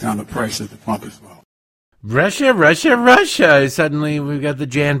impact on the price at the pump as well. Russia. Suddenly we've got the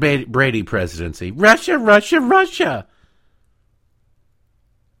Jan Brady presidency. Russia.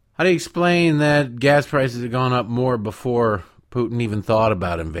 How do you explain that gas prices have gone up more before Putin even thought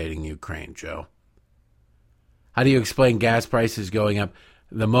about invading Ukraine, Joe? How do you explain gas prices going up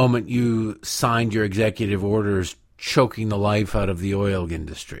the moment you signed your executive orders choking the life out of the oil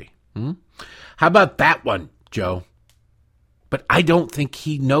industry? How about that one, Joe? But I don't think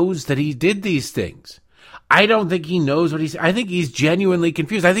he knows that he did these things. I don't think he knows what he's... I think he's genuinely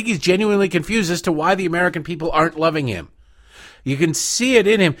confused. I think he's genuinely confused as to why the American people aren't loving him. You can see it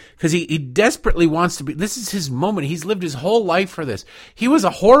in him because he desperately wants to be... This is his moment. He's lived his whole life for this. He was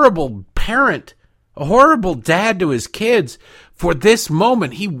a horrible parent, a horrible dad to his kids for this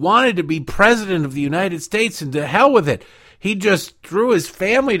moment. He wanted to be president of the United States, and to hell with it. He just threw his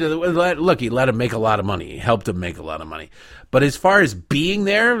family to the... Look, he let him make a lot of money. He helped him make a lot of money. But as far as being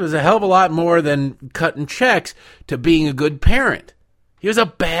there, there's a hell of a lot more than cutting checks to being a good parent. He was a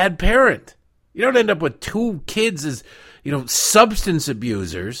bad parent. You don't end up with 2 kids as, substance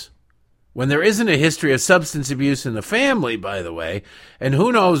abusers when there isn't a history of substance abuse in the family, by the way. And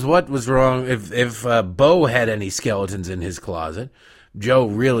who knows what was wrong if Bo had any skeletons in his closet. Joe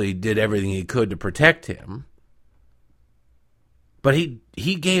really did everything he could to protect him. But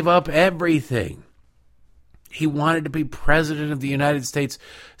he gave up everything. He wanted to be president of the United States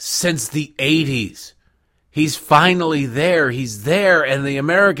since the 80s. He's finally there. He's there, and the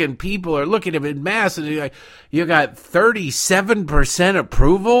American people are looking at him in mass, and like, you got 37%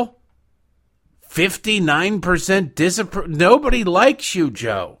 approval, 59% disapproval. Nobody likes you,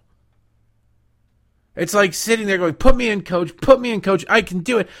 Joe. It's like sitting there going, put me in, coach. I can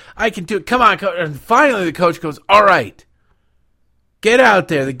do it. Come on, coach. And finally the coach goes, all right. Get out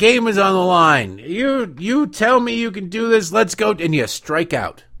there. The game is on the line. You tell me you can do this. Let's go. And you strike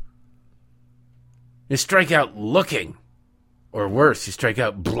out. You strike out looking. Or worse, you strike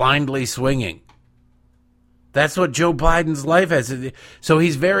out blindly swinging. That's what Joe Biden's life has. So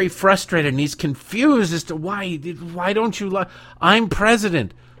he's very frustrated and he's confused as to why don't you love... I'm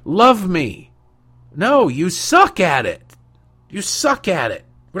president. Love me. No, you suck at it. You suck at it.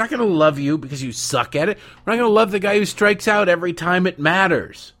 We're not going to love you because you suck at it. We're not going to love the guy who strikes out every time it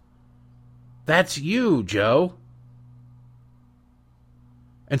matters. That's you, Joe.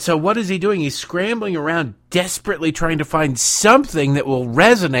 And so what is he doing? He's scrambling around desperately trying to find something that will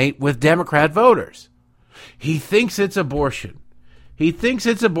resonate with Democrat voters. He thinks it's abortion.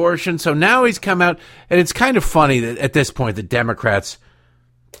 So now he's come out, and it's kind of funny that at this point the Democrats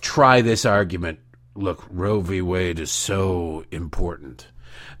try this argument. Look, Roe v. Wade is so important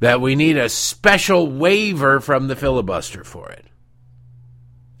that we need a special waiver from the filibuster for it.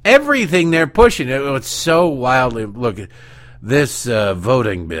 Everything they're pushing, it's so wildly... Look, this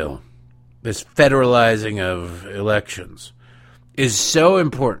voting bill, this federalizing of elections, is so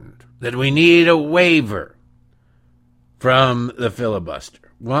important that we need a waiver from the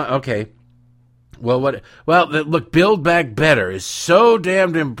filibuster. Well, okay. Well, what? Well, look, Build Back Better is so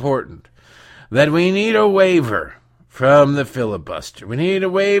damned important that we need a waiver from the filibuster. We need a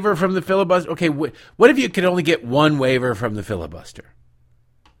waiver from the filibuster. Okay, what if you could only get one waiver from the filibuster?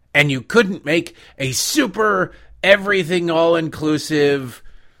 And you couldn't make a super everything all-inclusive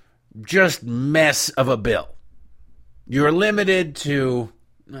just mess of a bill. You're limited to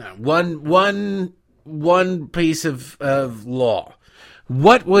one piece of law.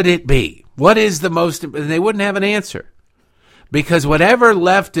 What would it be? What is the most... And they wouldn't have an answer. Because whatever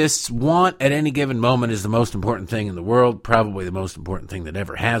leftists want at any given moment is the most important thing in the world, probably the most important thing that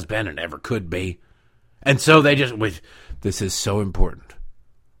ever has been and ever could be. And so they just, this is so important.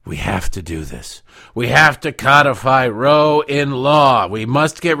 We have to do this. We have to codify Roe in law. We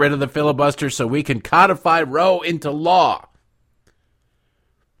must get rid of the filibuster so we can codify Roe into law.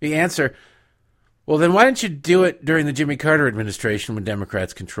 The answer... Well, then why didn't you do it during the Jimmy Carter administration when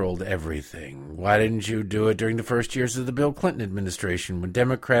Democrats controlled everything? Why didn't you do it during the first years of the Bill Clinton administration when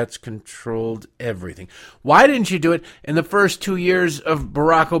Democrats controlled everything? Why didn't you do it in the first 2 years of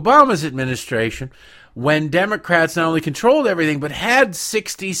Barack Obama's administration when Democrats not only controlled everything but had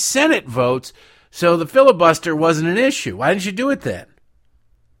 60 Senate votes so the filibuster wasn't an issue? Why didn't you do it then?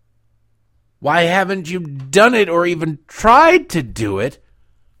 Why haven't you done it or even tried to do it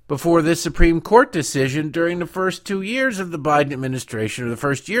before this Supreme Court decision during the first 2 years of the Biden administration, or the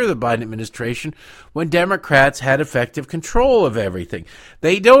first year of the Biden administration, when Democrats had effective control of everything.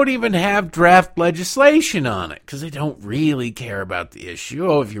 They don't even have draft legislation on it because they don't really care about the issue.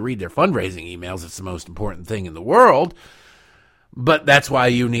 Oh, if you read their fundraising emails, it's the most important thing in the world. But that's why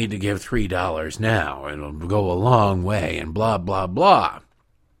you need to give $3 now. It'll go a long way and blah, blah, blah.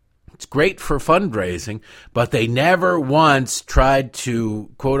 It's great for fundraising, but they never once tried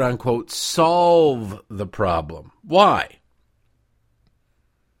to, quote unquote, solve the problem. Why?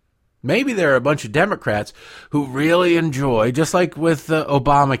 Maybe there are a bunch of Democrats who really enjoy, just like with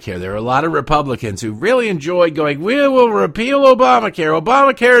Obamacare, there are a lot of Republicans who really enjoy going, we will repeal Obamacare.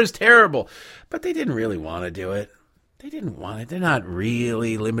 Obamacare is terrible. But they didn't really want to do it. They didn't want it. They're not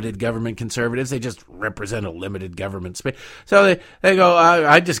really limited government conservatives. They just represent a limited government space. So they go,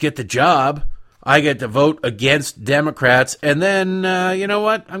 I just get the job. I get to vote against Democrats. And then, you know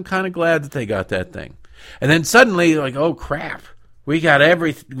what? I'm kind of glad that they got that thing. And then suddenly, like, oh, crap. We got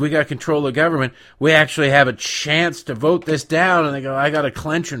control of government. We actually have a chance to vote this down. And they go, I got to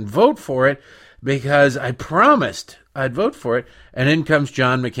clench and vote for it because I promised I'd vote for it. And in comes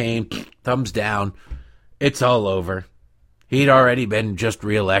John McCain, thumbs down. It's all over. He'd already been just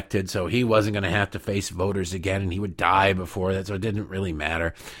reelected, so he wasn't going to have to face voters again, and he would die before that, so it didn't really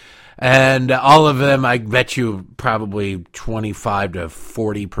matter. And all of them, I bet you probably 25 to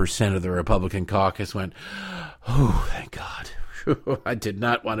 40% of the Republican caucus went, oh, thank God. I did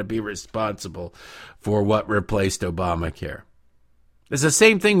not want to be responsible for what replaced Obamacare. It's the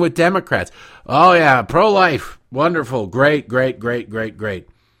same thing with Democrats. Oh, yeah, pro-life. Wonderful. Great, great, great, great, great.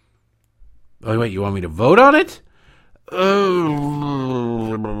 Oh, wait, you want me to vote on it? What's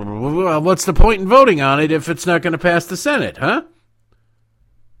the point in voting on it if it's not going to pass the Senate, huh?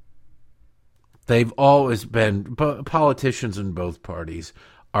 They've always been, politicians in both parties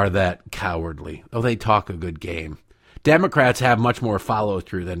are that cowardly. Oh, they talk a good game. Democrats have much more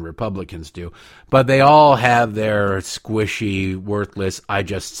follow-through than Republicans do, but they all have their squishy, worthless, I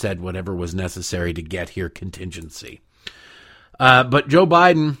just said whatever was necessary to get here contingency. But Joe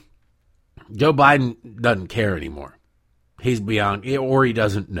Biden doesn't care anymore. He's beyond, or he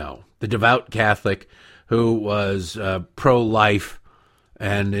doesn't know. The devout Catholic who was pro-life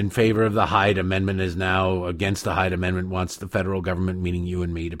and in favor of the Hyde Amendment is now against the Hyde Amendment, wants the federal government, meaning you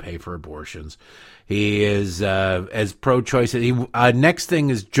and me, to pay for abortions. He is as pro-choice. Next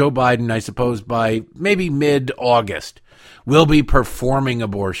thing is Joe Biden, I suppose, by maybe mid-August, will be performing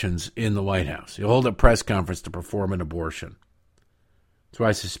abortions in the White House. He'll hold a press conference to perform an abortion. That's what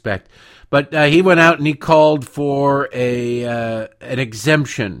I suspect. But he went out and he called for an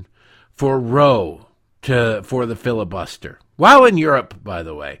exemption for Roe for the filibuster. While in Europe, by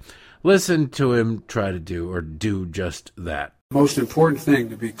the way. Listen to him try to do just that. The most important thing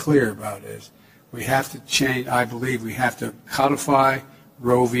to be clear about is we have to change, I believe we have to codify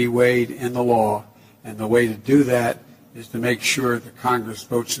Roe v. Wade in the law. And the way to do that is to make sure that Congress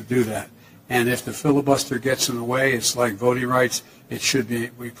votes to do that. And if the filibuster gets in the way, it's like voting rights. It should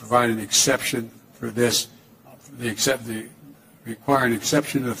be, we provide an exception for this, require an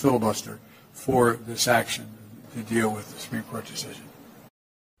exception to the filibuster for this action to deal with the Supreme Court decision.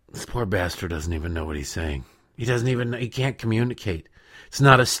 This poor bastard doesn't even know what he's saying. He can't communicate. It's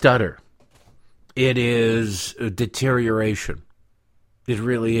not a stutter. It is a deterioration. It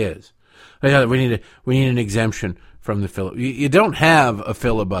really is. We need an exemption from the filibuster. You don't have a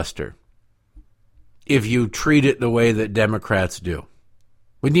filibuster if you treat it the way that Democrats do.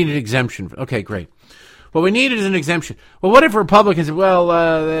 We need an exemption. Okay, great. What we need is an exemption. Well, what if Republicans...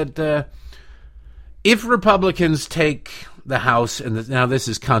 if Republicans take the House... now, this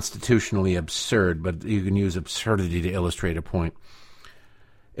is constitutionally absurd, but you can use absurdity to illustrate a point.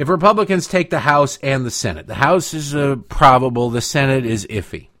 If Republicans take the House and the Senate, the House is probable, the Senate is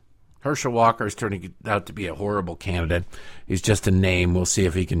iffy. Herschel Walker is turning out to be a horrible candidate. He's just a name. We'll see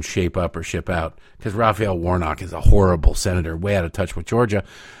if he can shape up or ship out. Because Raphael Warnock is a horrible senator, way out of touch with Georgia.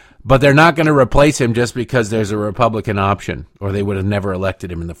 But they're not going to replace him just because there's a Republican option, or they would have never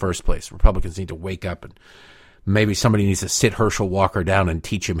elected him in the first place. Republicans need to wake up, and maybe somebody needs to sit Herschel Walker down and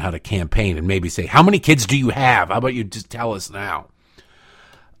teach him how to campaign, and maybe say, how many kids do you have? How about you just tell us now?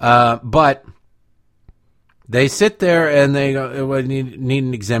 But they sit there and they go, well, need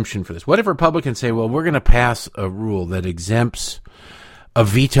an exemption for this. What if Republicans say, well, we're going to pass a rule that exempts a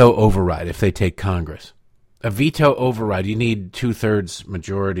veto override if they take Congress? A veto override, you need 2/3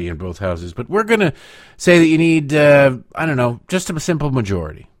 majority in both houses. But we're going to say that you need, just a simple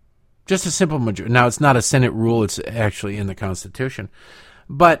majority. Just a simple majority. Now, it's not a Senate rule. It's actually in the Constitution.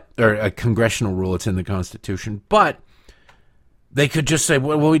 Or a congressional rule. It's in the Constitution. But They could just say,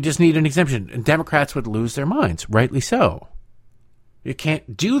 well, we just need an exemption. And Democrats would lose their minds, rightly so. You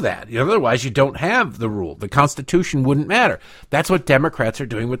can't do that. Otherwise, you don't have the rule. The Constitution wouldn't matter. That's what Democrats are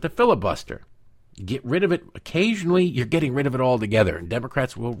doing with the filibuster. You get rid of it occasionally, you're getting rid of it altogether. And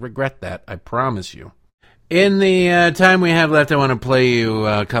Democrats will regret that, I promise you. In the time we have left, I want to play you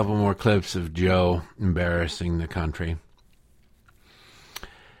a couple more clips of Joe embarrassing the country.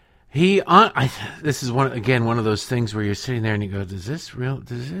 This is one of those things where you're sitting there and you go, does this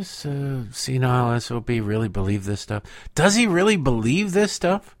senile SOB really believe this stuff? Does he really believe this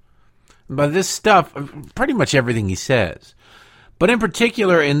stuff? By this stuff, pretty much everything he says. But in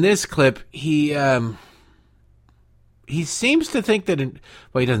particular, in this clip, he seems to think that,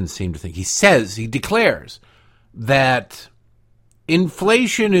 he doesn't seem to think, he declares that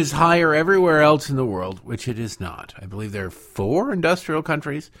inflation is higher everywhere else in the world, which it is not. I believe there are 4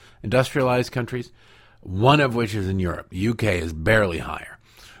 industrialized countries, one of which is in Europe. UK is barely higher,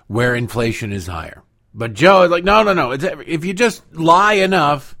 where inflation is higher. But Joe is like, no. If you just lie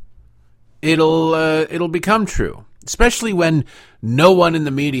enough, it'll become true. Especially when no one in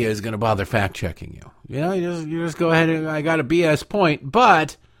the media is going to bother fact-checking you. You just go ahead and I got a BS point,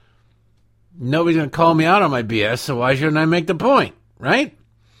 but nobody's going to call me out on my BS, so why shouldn't I make the point, right?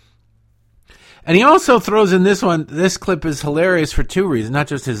 And he also throws in this one, this clip is hilarious for 2 reasons, not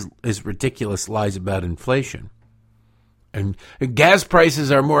just his ridiculous lies about inflation. And gas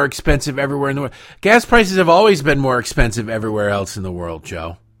prices are more expensive everywhere in the world. Gas prices have always been more expensive everywhere else in the world,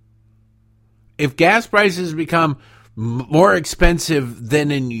 Joe. If gas prices become more expensive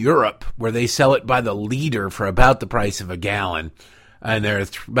than in Europe, where they sell it by the liter for about the price of a gallon, and there are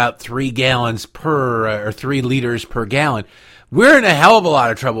about 3 liters per gallon, we're in a hell of a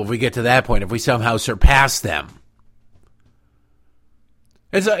lot of trouble if we get to that point, if we somehow surpass them.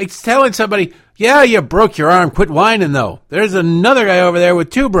 It's telling somebody, yeah, you broke your arm, quit whining though. There's another guy over there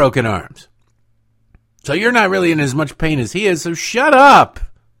with 2 broken arms. So you're not really in as much pain as he is, so shut up.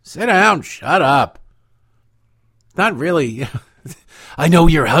 Sit down, shut up. Not really. I know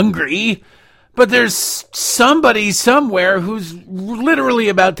you're hungry, but there's somebody somewhere who's literally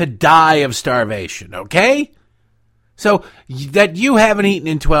about to die of starvation, okay? So that you haven't eaten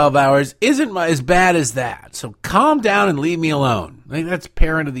in 12 hours isn't as bad as that. So calm down and leave me alone. I think that's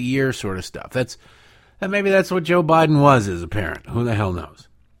parent of the year sort of stuff. Maybe that's what Joe Biden was as a parent. Who the hell knows?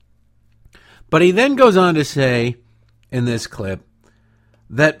 But he then goes on to say in this clip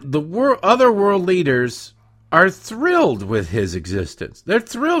that the other world leaders are thrilled with his existence. They're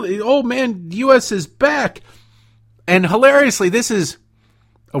thrilled. Oh, man, the U.S. is back. And hilariously, this is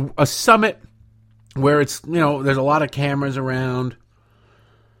a summit where it's, there's a lot of cameras around.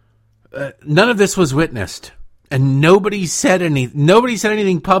 None of this was witnessed. And nobody said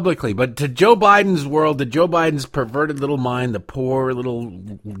anything publicly. But to Joe Biden's world, to Joe Biden's perverted little mind, the poor little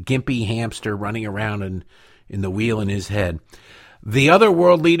gimpy hamster running around in the wheel in his head, the other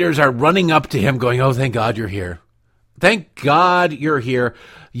world leaders are running up to him going, oh, thank God you're here. Thank God you're here.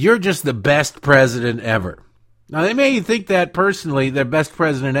 You're just the best president ever. Now, they may think that personally, the best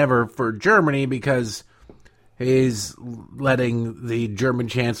president ever for Germany because he's letting the German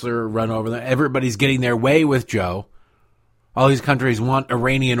chancellor run over them. Everybody's getting their way with Joe. All these countries want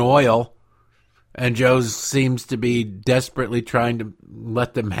Iranian oil, and Joe seems to be desperately trying to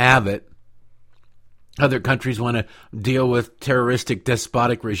let them have it. Other countries want to deal with terroristic,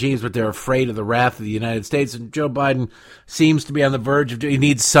 despotic regimes, but they're afraid of the wrath of the United States. And Joe Biden seems to be on the verge of he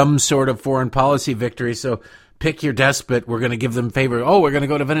needs some sort of foreign policy victory. So pick your despot. We're going to give them favor. Oh, we're going to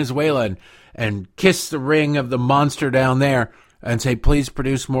go to Venezuela and kiss the ring of the monster down there and say, please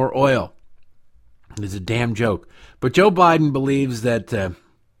produce more oil. It's a damn joke. But Joe Biden believes that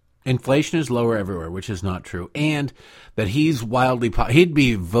inflation is lower everywhere, which is not true, and that he's he'd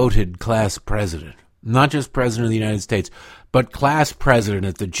be voted class president. Not just president of the United States, but class president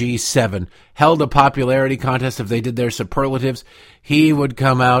at the G7, held a popularity contest. If they did their superlatives, he would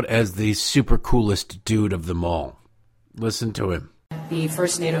come out as the super coolest dude of them all. Listen to him. The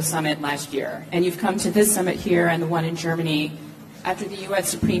first NATO summit last year, and you've come to this summit here and the one in Germany after the U.S.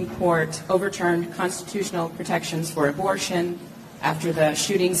 Supreme Court overturned constitutional protections for abortion, after the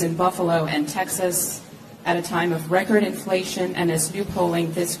shootings in Buffalo and Texas, at a time of record inflation, and as new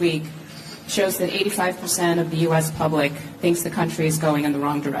polling this week shows that 85% of the U.S. public thinks the country is going in the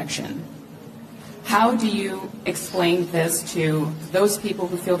wrong direction. How do you explain this to those people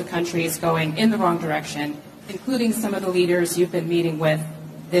who feel the country is going in the wrong direction, including some of the leaders you've been meeting with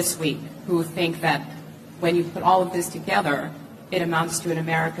this week, who think that when you put all of this together, it amounts to an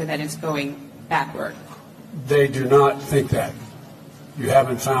America that is going backward? They do not think that. You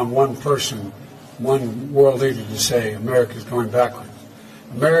haven't found one person one world leader to say America's going backwards.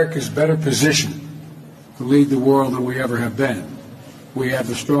 America's better positioned to lead the world than we ever have been. We have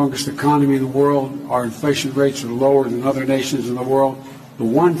the strongest economy in the world. Our inflation rates are lower than other nations in the world. The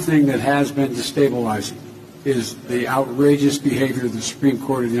one thing that has been destabilizing is the outrageous behavior of the Supreme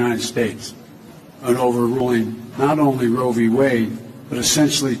Court of the United States in overruling not only Roe v. Wade, but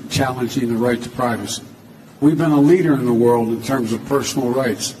essentially challenging the right to privacy. We've been a leader in the world in terms of personal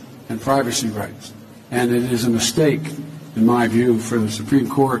rights and privacy rights. And it is a mistake, in my view, for the Supreme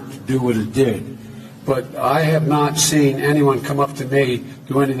Court to do what it did. But I have not seen anyone come up to me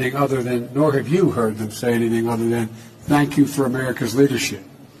do anything other than, nor have you heard them say anything other than, thank you for America's leadership.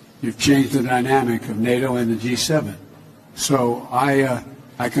 You've changed the dynamic of NATO and the G7. So I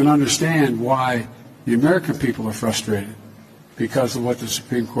can understand why the American people are frustrated because of what the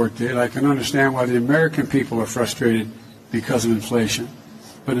Supreme Court did. I can understand why the American people are frustrated because of inflation.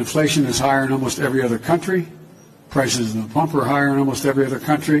 But inflation is higher in almost every other country. Prices of the pump are higher in almost every other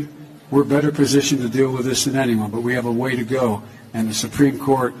country. We're better positioned to deal with this than anyone, but we have a way to go. And the Supreme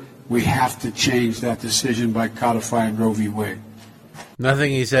Court, we have to change that decision by codifying Roe v. Wade.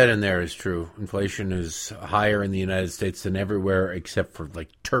 Nothing he said in there is true. Inflation is higher in the United States than everywhere except for like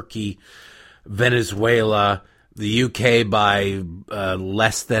Turkey, Venezuela, the UK by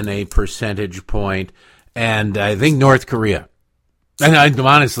less than a percentage point, and I think North Korea. And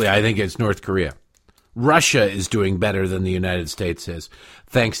honestly, I think it's North Korea. Russia is doing better than the United States is,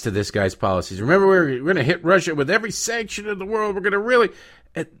 thanks to this guy's policies. Remember, we're going to hit Russia with every sanction in the world. We're going to really...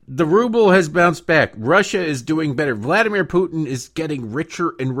 The ruble has bounced back. Russia is doing better. Vladimir Putin is getting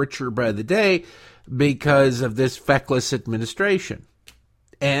richer and richer by the day because of this feckless administration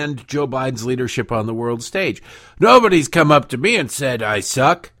and Joe Biden's leadership on the world stage. Nobody's come up to me and said, I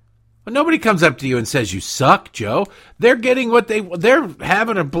suck. Well, nobody comes up to you and says, you suck, Joe. They're getting what they're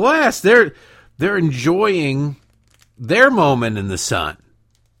having a blast. They're enjoying their moment in the sun.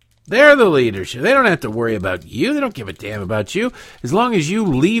 They're the leadership. They don't have to worry about you. They don't give a damn about you. As long as you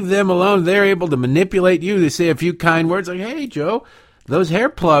leave them alone, they're able to manipulate you. They say a few kind words like, hey, Joe, those hair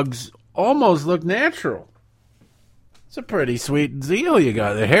plugs almost look natural. It's a pretty sweet deal you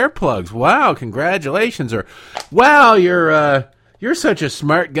got. The hair plugs. Wow, congratulations. Or, wow, you're such a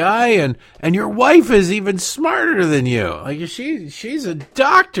smart guy, and your wife is even smarter than you. Like she's a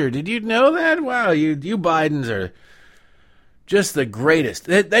doctor. Did you know that? Wow, you Bidens are just the greatest.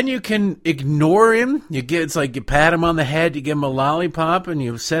 Then you can ignore him. It's like you pat him on the head, you give him a lollipop, and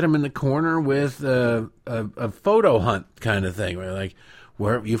you set him in the corner with a photo hunt kind of thing.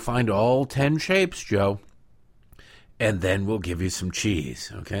 Where you find all 10 shapes, Joe. And then we'll give you some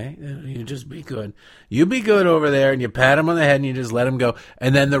cheese, okay? You just be good. You be good over there, and you pat him on the head, and you just let him go.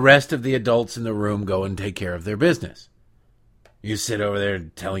 And then the rest of the adults in the room go and take care of their business. You sit over there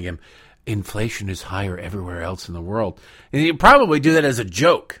telling him, inflation is higher everywhere else in the world. And you probably do that as a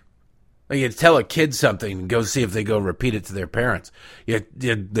joke. Like you tell a kid something and go see if they go repeat it to their parents.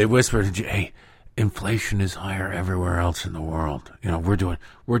 They whisper, hey, inflation is higher everywhere else in the world. You know,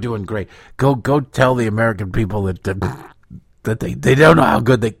 we're doing great. Go tell the American people that they don't know how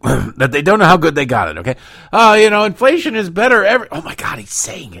good they don't know how good they got it. Okay. Inflation is better oh my God, he's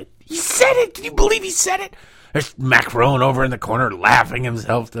saying it. He said it. Can you believe he said it? There's Macron over in the corner laughing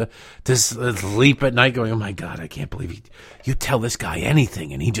himself to sleep at night, going, "Oh my God, I can't believe you tell this guy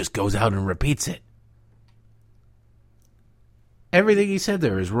anything and he just goes out and repeats it." Everything he said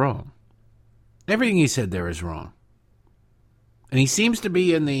there is wrong. Everything he said there is wrong. And he seems to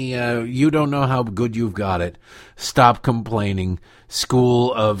be in the you don't know how good you've got it, stop complaining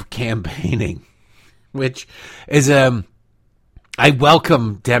school of campaigning, which is I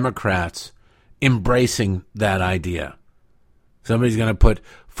welcome Democrats embracing that idea. Somebody's going to put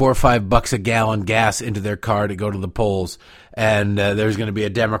 $4 or $5 a gallon gas into their car to go to the polls, and there's going to be a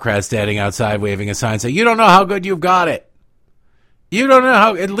Democrat standing outside waving a sign saying, "You don't know how good you've got it. You don't know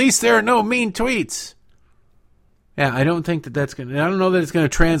how, at least there are no mean tweets." Yeah, I don't think that's going to, I don't know that it's going to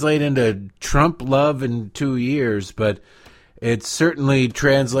translate into Trump love in 2 years, but it's certainly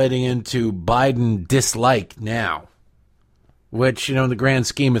translating into Biden dislike now, which, in the grand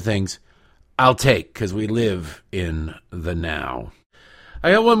scheme of things, I'll take, because we live in the now.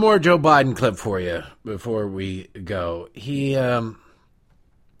 I got one more Joe Biden clip for you before we go. He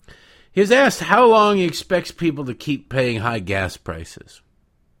was asked how long he expects people to keep paying high gas prices.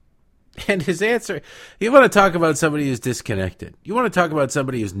 And his answer, you want to talk about somebody who's disconnected. You want to talk about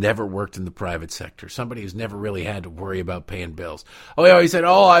somebody who's never worked in the private sector, somebody who's never really had to worry about paying bills. Oh, yeah, he said,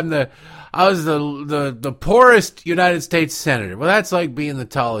 I was the poorest United States senator. Well, that's like being the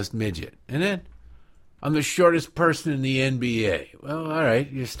tallest midget, isn't it? I'm the shortest person in the NBA. Well, all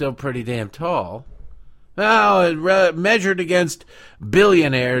right, you're still pretty damn tall. Well, measured against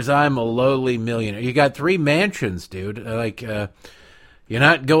billionaires, I'm a lowly millionaire. You got 3 mansions, dude. You're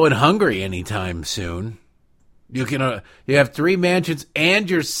not going hungry anytime soon. You have 3 mansions, and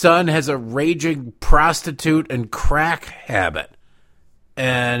your son has a raging prostitute and crack habit,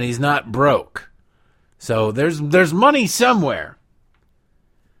 and he's not broke. So there's money somewhere.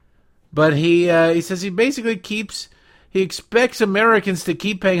 But he says he basically he expects Americans to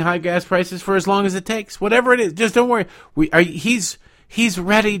keep paying high gas prices for as long as it takes, whatever it is. Just don't worry. He's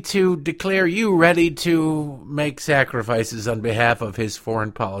ready to declare you ready to make sacrifices on behalf of his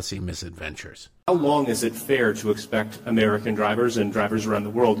foreign policy misadventures. How long is it fair to expect American drivers and drivers around the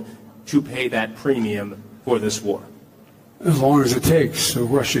world to pay that premium for this war? As long as it takes. So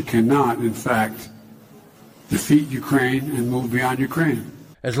Russia cannot, in fact, defeat Ukraine and move beyond Ukraine.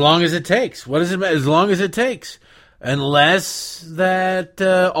 As long as it takes. What does it matter? As long as it takes. Unless that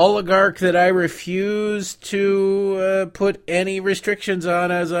oligarch that I refuse to put any restrictions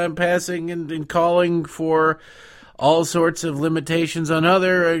on as I'm passing and calling for all sorts of limitations on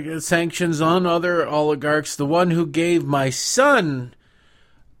other sanctions on other oligarchs. The one who gave my son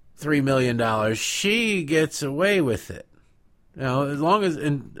 $3 million, she gets away with it. As long as,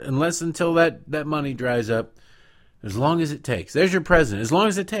 unless until that money dries up. As long as it takes. There's your president. As long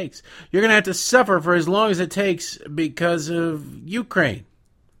as it takes. You're going to have to suffer for as long as it takes because of Ukraine.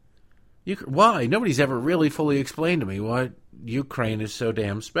 Why? Nobody's ever really fully explained to me why Ukraine is so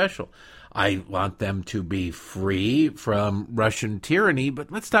damn special. I want them to be free from Russian tyranny,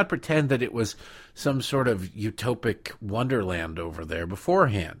 but let's not pretend that it was some sort of utopic wonderland over there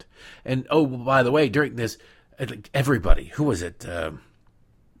beforehand. And, oh, by the way, during this, everybody, who was it?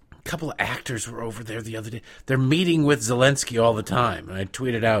 A couple of actors were over there the other day. They're meeting with Zelensky all the time. And I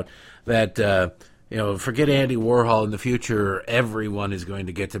tweeted out that, forget Andy Warhol in the future. Everyone is going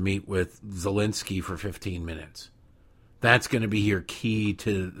to get to meet with Zelensky for 15 minutes. That's going to be your key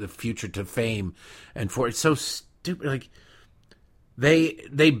to the future, to fame. And for it's so stupid. Like,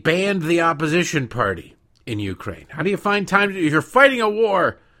 they banned the opposition party in Ukraine. How do you find time if you're fighting a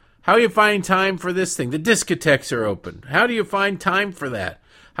war? How do you find time for this thing? The discotheques are open. How do you find time for that?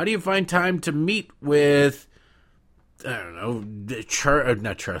 How do you find time to meet with, I don't know,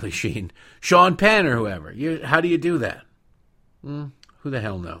 not Charlie Sheen, Sean Penn or whoever? How do you do that? Who the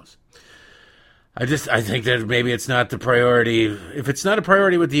hell knows? I think that maybe it's not the priority. If it's not a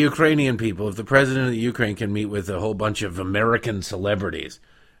priority with the Ukrainian people, if the president of the Ukraine can meet with a whole bunch of American celebrities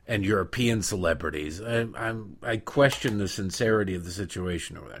and European celebrities, I question the sincerity of the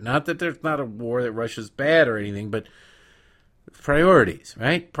situation over there. Not that there's not a war, that Russia's bad or anything, but priorities,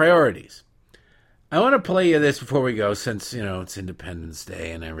 right? Priorities. I want to play you this before we go, since, it's Independence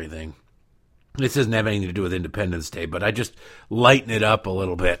Day and everything. This doesn't have anything to do with Independence Day, but I just lighten it up a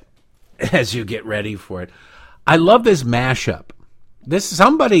little bit as you get ready for it. I love this mashup.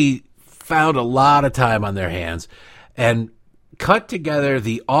 Somebody found a lot of time on their hands and cut together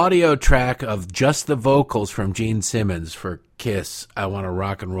the audio track of just the vocals from Gene Simmons for Kiss, I Want to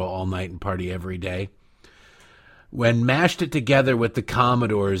Rock and Roll All Night and Party Every Day, when mashed it together with the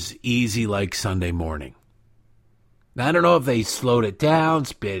Commodores' Easy Like Sunday Morning. Now, I don't know if they slowed it down,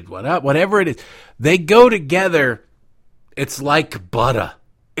 sped what up, whatever it is. They go together. It's like butter.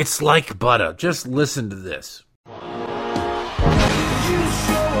 It's like butter. Just listen to this.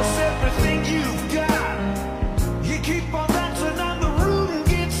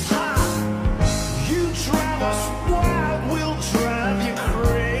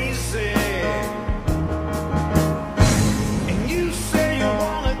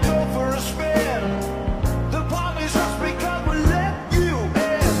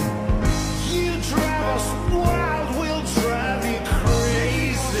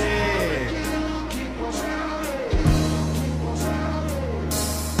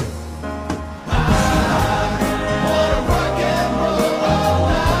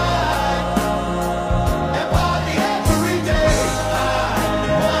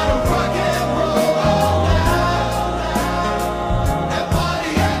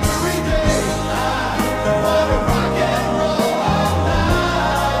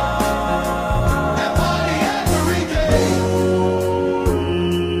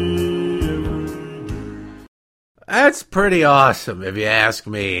 That's pretty awesome, if you ask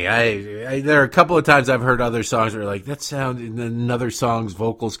me. There are a couple of times I've heard other songs where like, that sound in another song's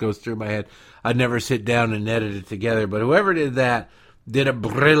vocals goes through my head. I'd never sit down and edit it together, but whoever did that did a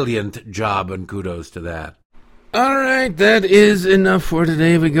brilliant job, and kudos to that. All right, that is enough for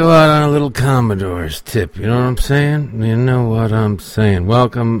today. We go out on a little Commodore's tip. You know what I'm saying? You know what I'm saying.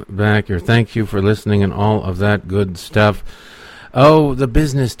 Welcome back here. Thank you for listening and all of that good stuff. Oh, the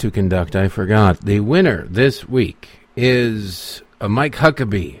business to conduct. I forgot. The winner this week is a Mike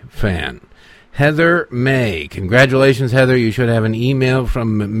Huckabee fan, Heather May. Congratulations, Heather. You should have an email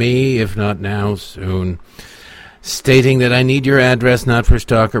from me, if not now, soon, stating that I need your address not for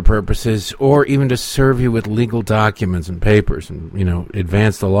stalker purposes or even to serve you with legal documents and papers and,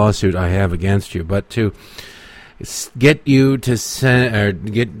 advance the lawsuit I have against you, but to get you to send or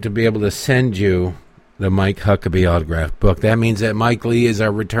get to be able to send you the Mike Huckabee autographed book. That means that Mike Lee is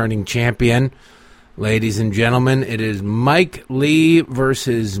our returning champion. Ladies and gentlemen, it is Mike Lee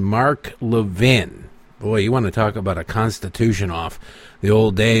versus Mark Levin. Boy, you want to talk about a constitution off. The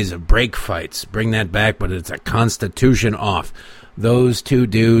old days of break fights. Bring that back, but it's a constitution off. Those two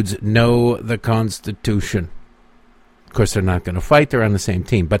dudes know the Constitution. Of course, they're not going to fight. They're on the same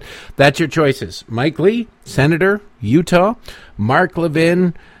team. But that's your choices. Mike Lee, Senator, Utah. Mark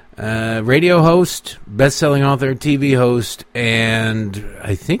Levin, radio host, best-selling author, TV host, and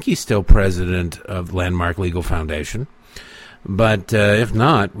I think he's still president of Landmark Legal Foundation. But if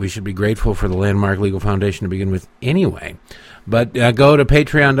not, we should be grateful for the Landmark Legal Foundation to begin with anyway. But go to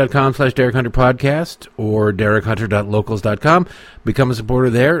patreon.com/Derek Hunter Podcast or DerekHunter.locals.com. Become a supporter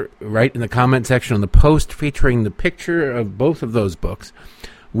there. Write in the comment section on the post featuring the picture of both of those books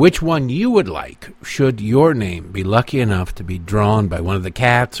which one you would like should your name be lucky enough to be drawn by one of the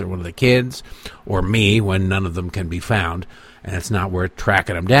cats or one of the kids or me when none of them can be found and it's not worth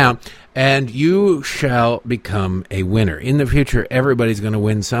tracking them down. And you shall become a winner. In the future, everybody's going to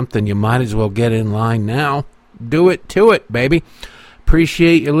win something. You might as well get in line now. Do it to it, baby.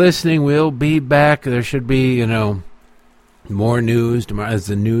 Appreciate you listening. We'll be back. There should be, more news tomorrow as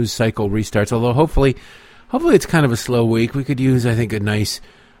the news cycle restarts. Although hopefully it's kind of a slow week. We could use, I think, a nice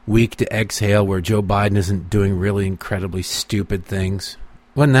week to exhale where Joe Biden isn't doing really incredibly stupid things.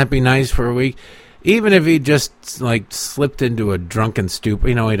 Wouldn't that be nice for a week? Even if he just, slipped into a drunken stupor.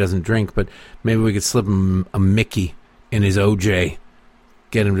 He doesn't drink, but maybe we could slip him a Mickey in his OJ.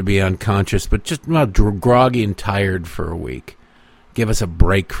 Get him to be unconscious, but just groggy and tired for a week. Give us a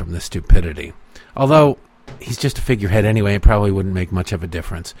break from the stupidity. Although, he's just a figurehead anyway, it probably wouldn't make much of a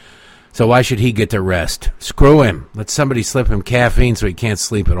difference. So why should he get to rest? Screw him. Let somebody slip him caffeine so he can't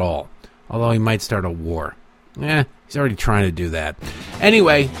sleep at all. Although he might start a war. He's already trying to do that.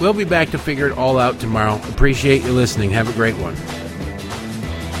 Anyway, we'll be back to figure it all out tomorrow. Appreciate you listening. Have a great one.